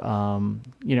or,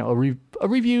 a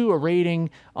review, a rating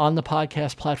on the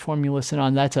podcast platform you listen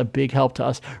on. That's a big help to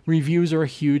us. Reviews are a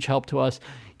huge help to us.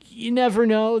 You never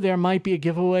know. There might be a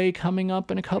giveaway coming up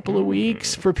in a couple of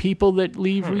weeks for people that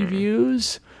leave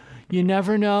reviews. You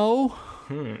never know.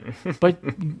 But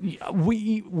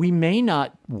we may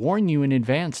not warn you in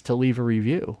advance to leave a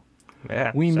review.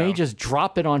 Yeah, we may just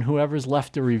drop it on whoever's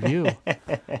left a review.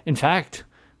 In fact,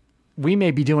 we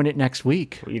may be doing it next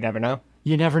week. You never know.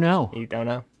 You never know. You don't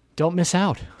know. Don't miss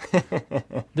out.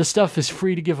 This stuff is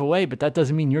free to give away, but that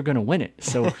doesn't mean you're going to win it.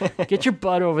 So get your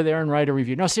butt over there and write a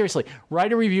review. No, seriously,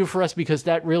 write a review for us, because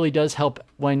that really does help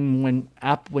when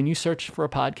you search for a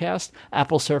podcast.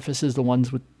 Apple surfaces the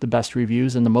ones with the best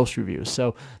reviews and the most reviews.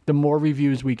 So the more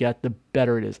reviews we get, the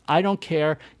better it is. I don't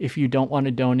care if you don't want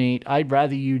to donate. I'd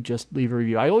rather you just leave a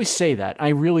review. I always say that. I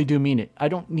really do mean it. I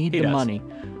don't need the money.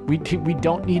 We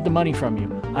don't need the money from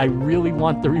you. I really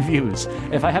want the reviews.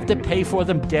 If I have to pay for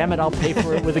them, damn it, I'll pay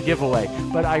for it with a giveaway.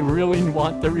 But I really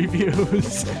want the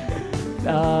reviews.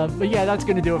 But yeah, that's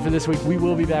going to do it for this week. We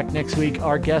will be back next week.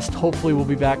 Our guest hopefully will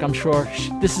be back. I'm sure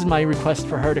this is my request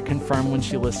for her to confirm when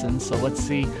she listens. So let's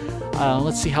see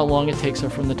how long it takes her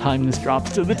from the time this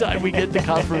drops to the time we get the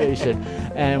confirmation.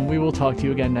 And we will talk to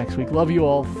you again next week. Love you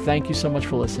all. Thank you so much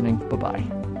for listening.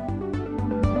 Bye-bye.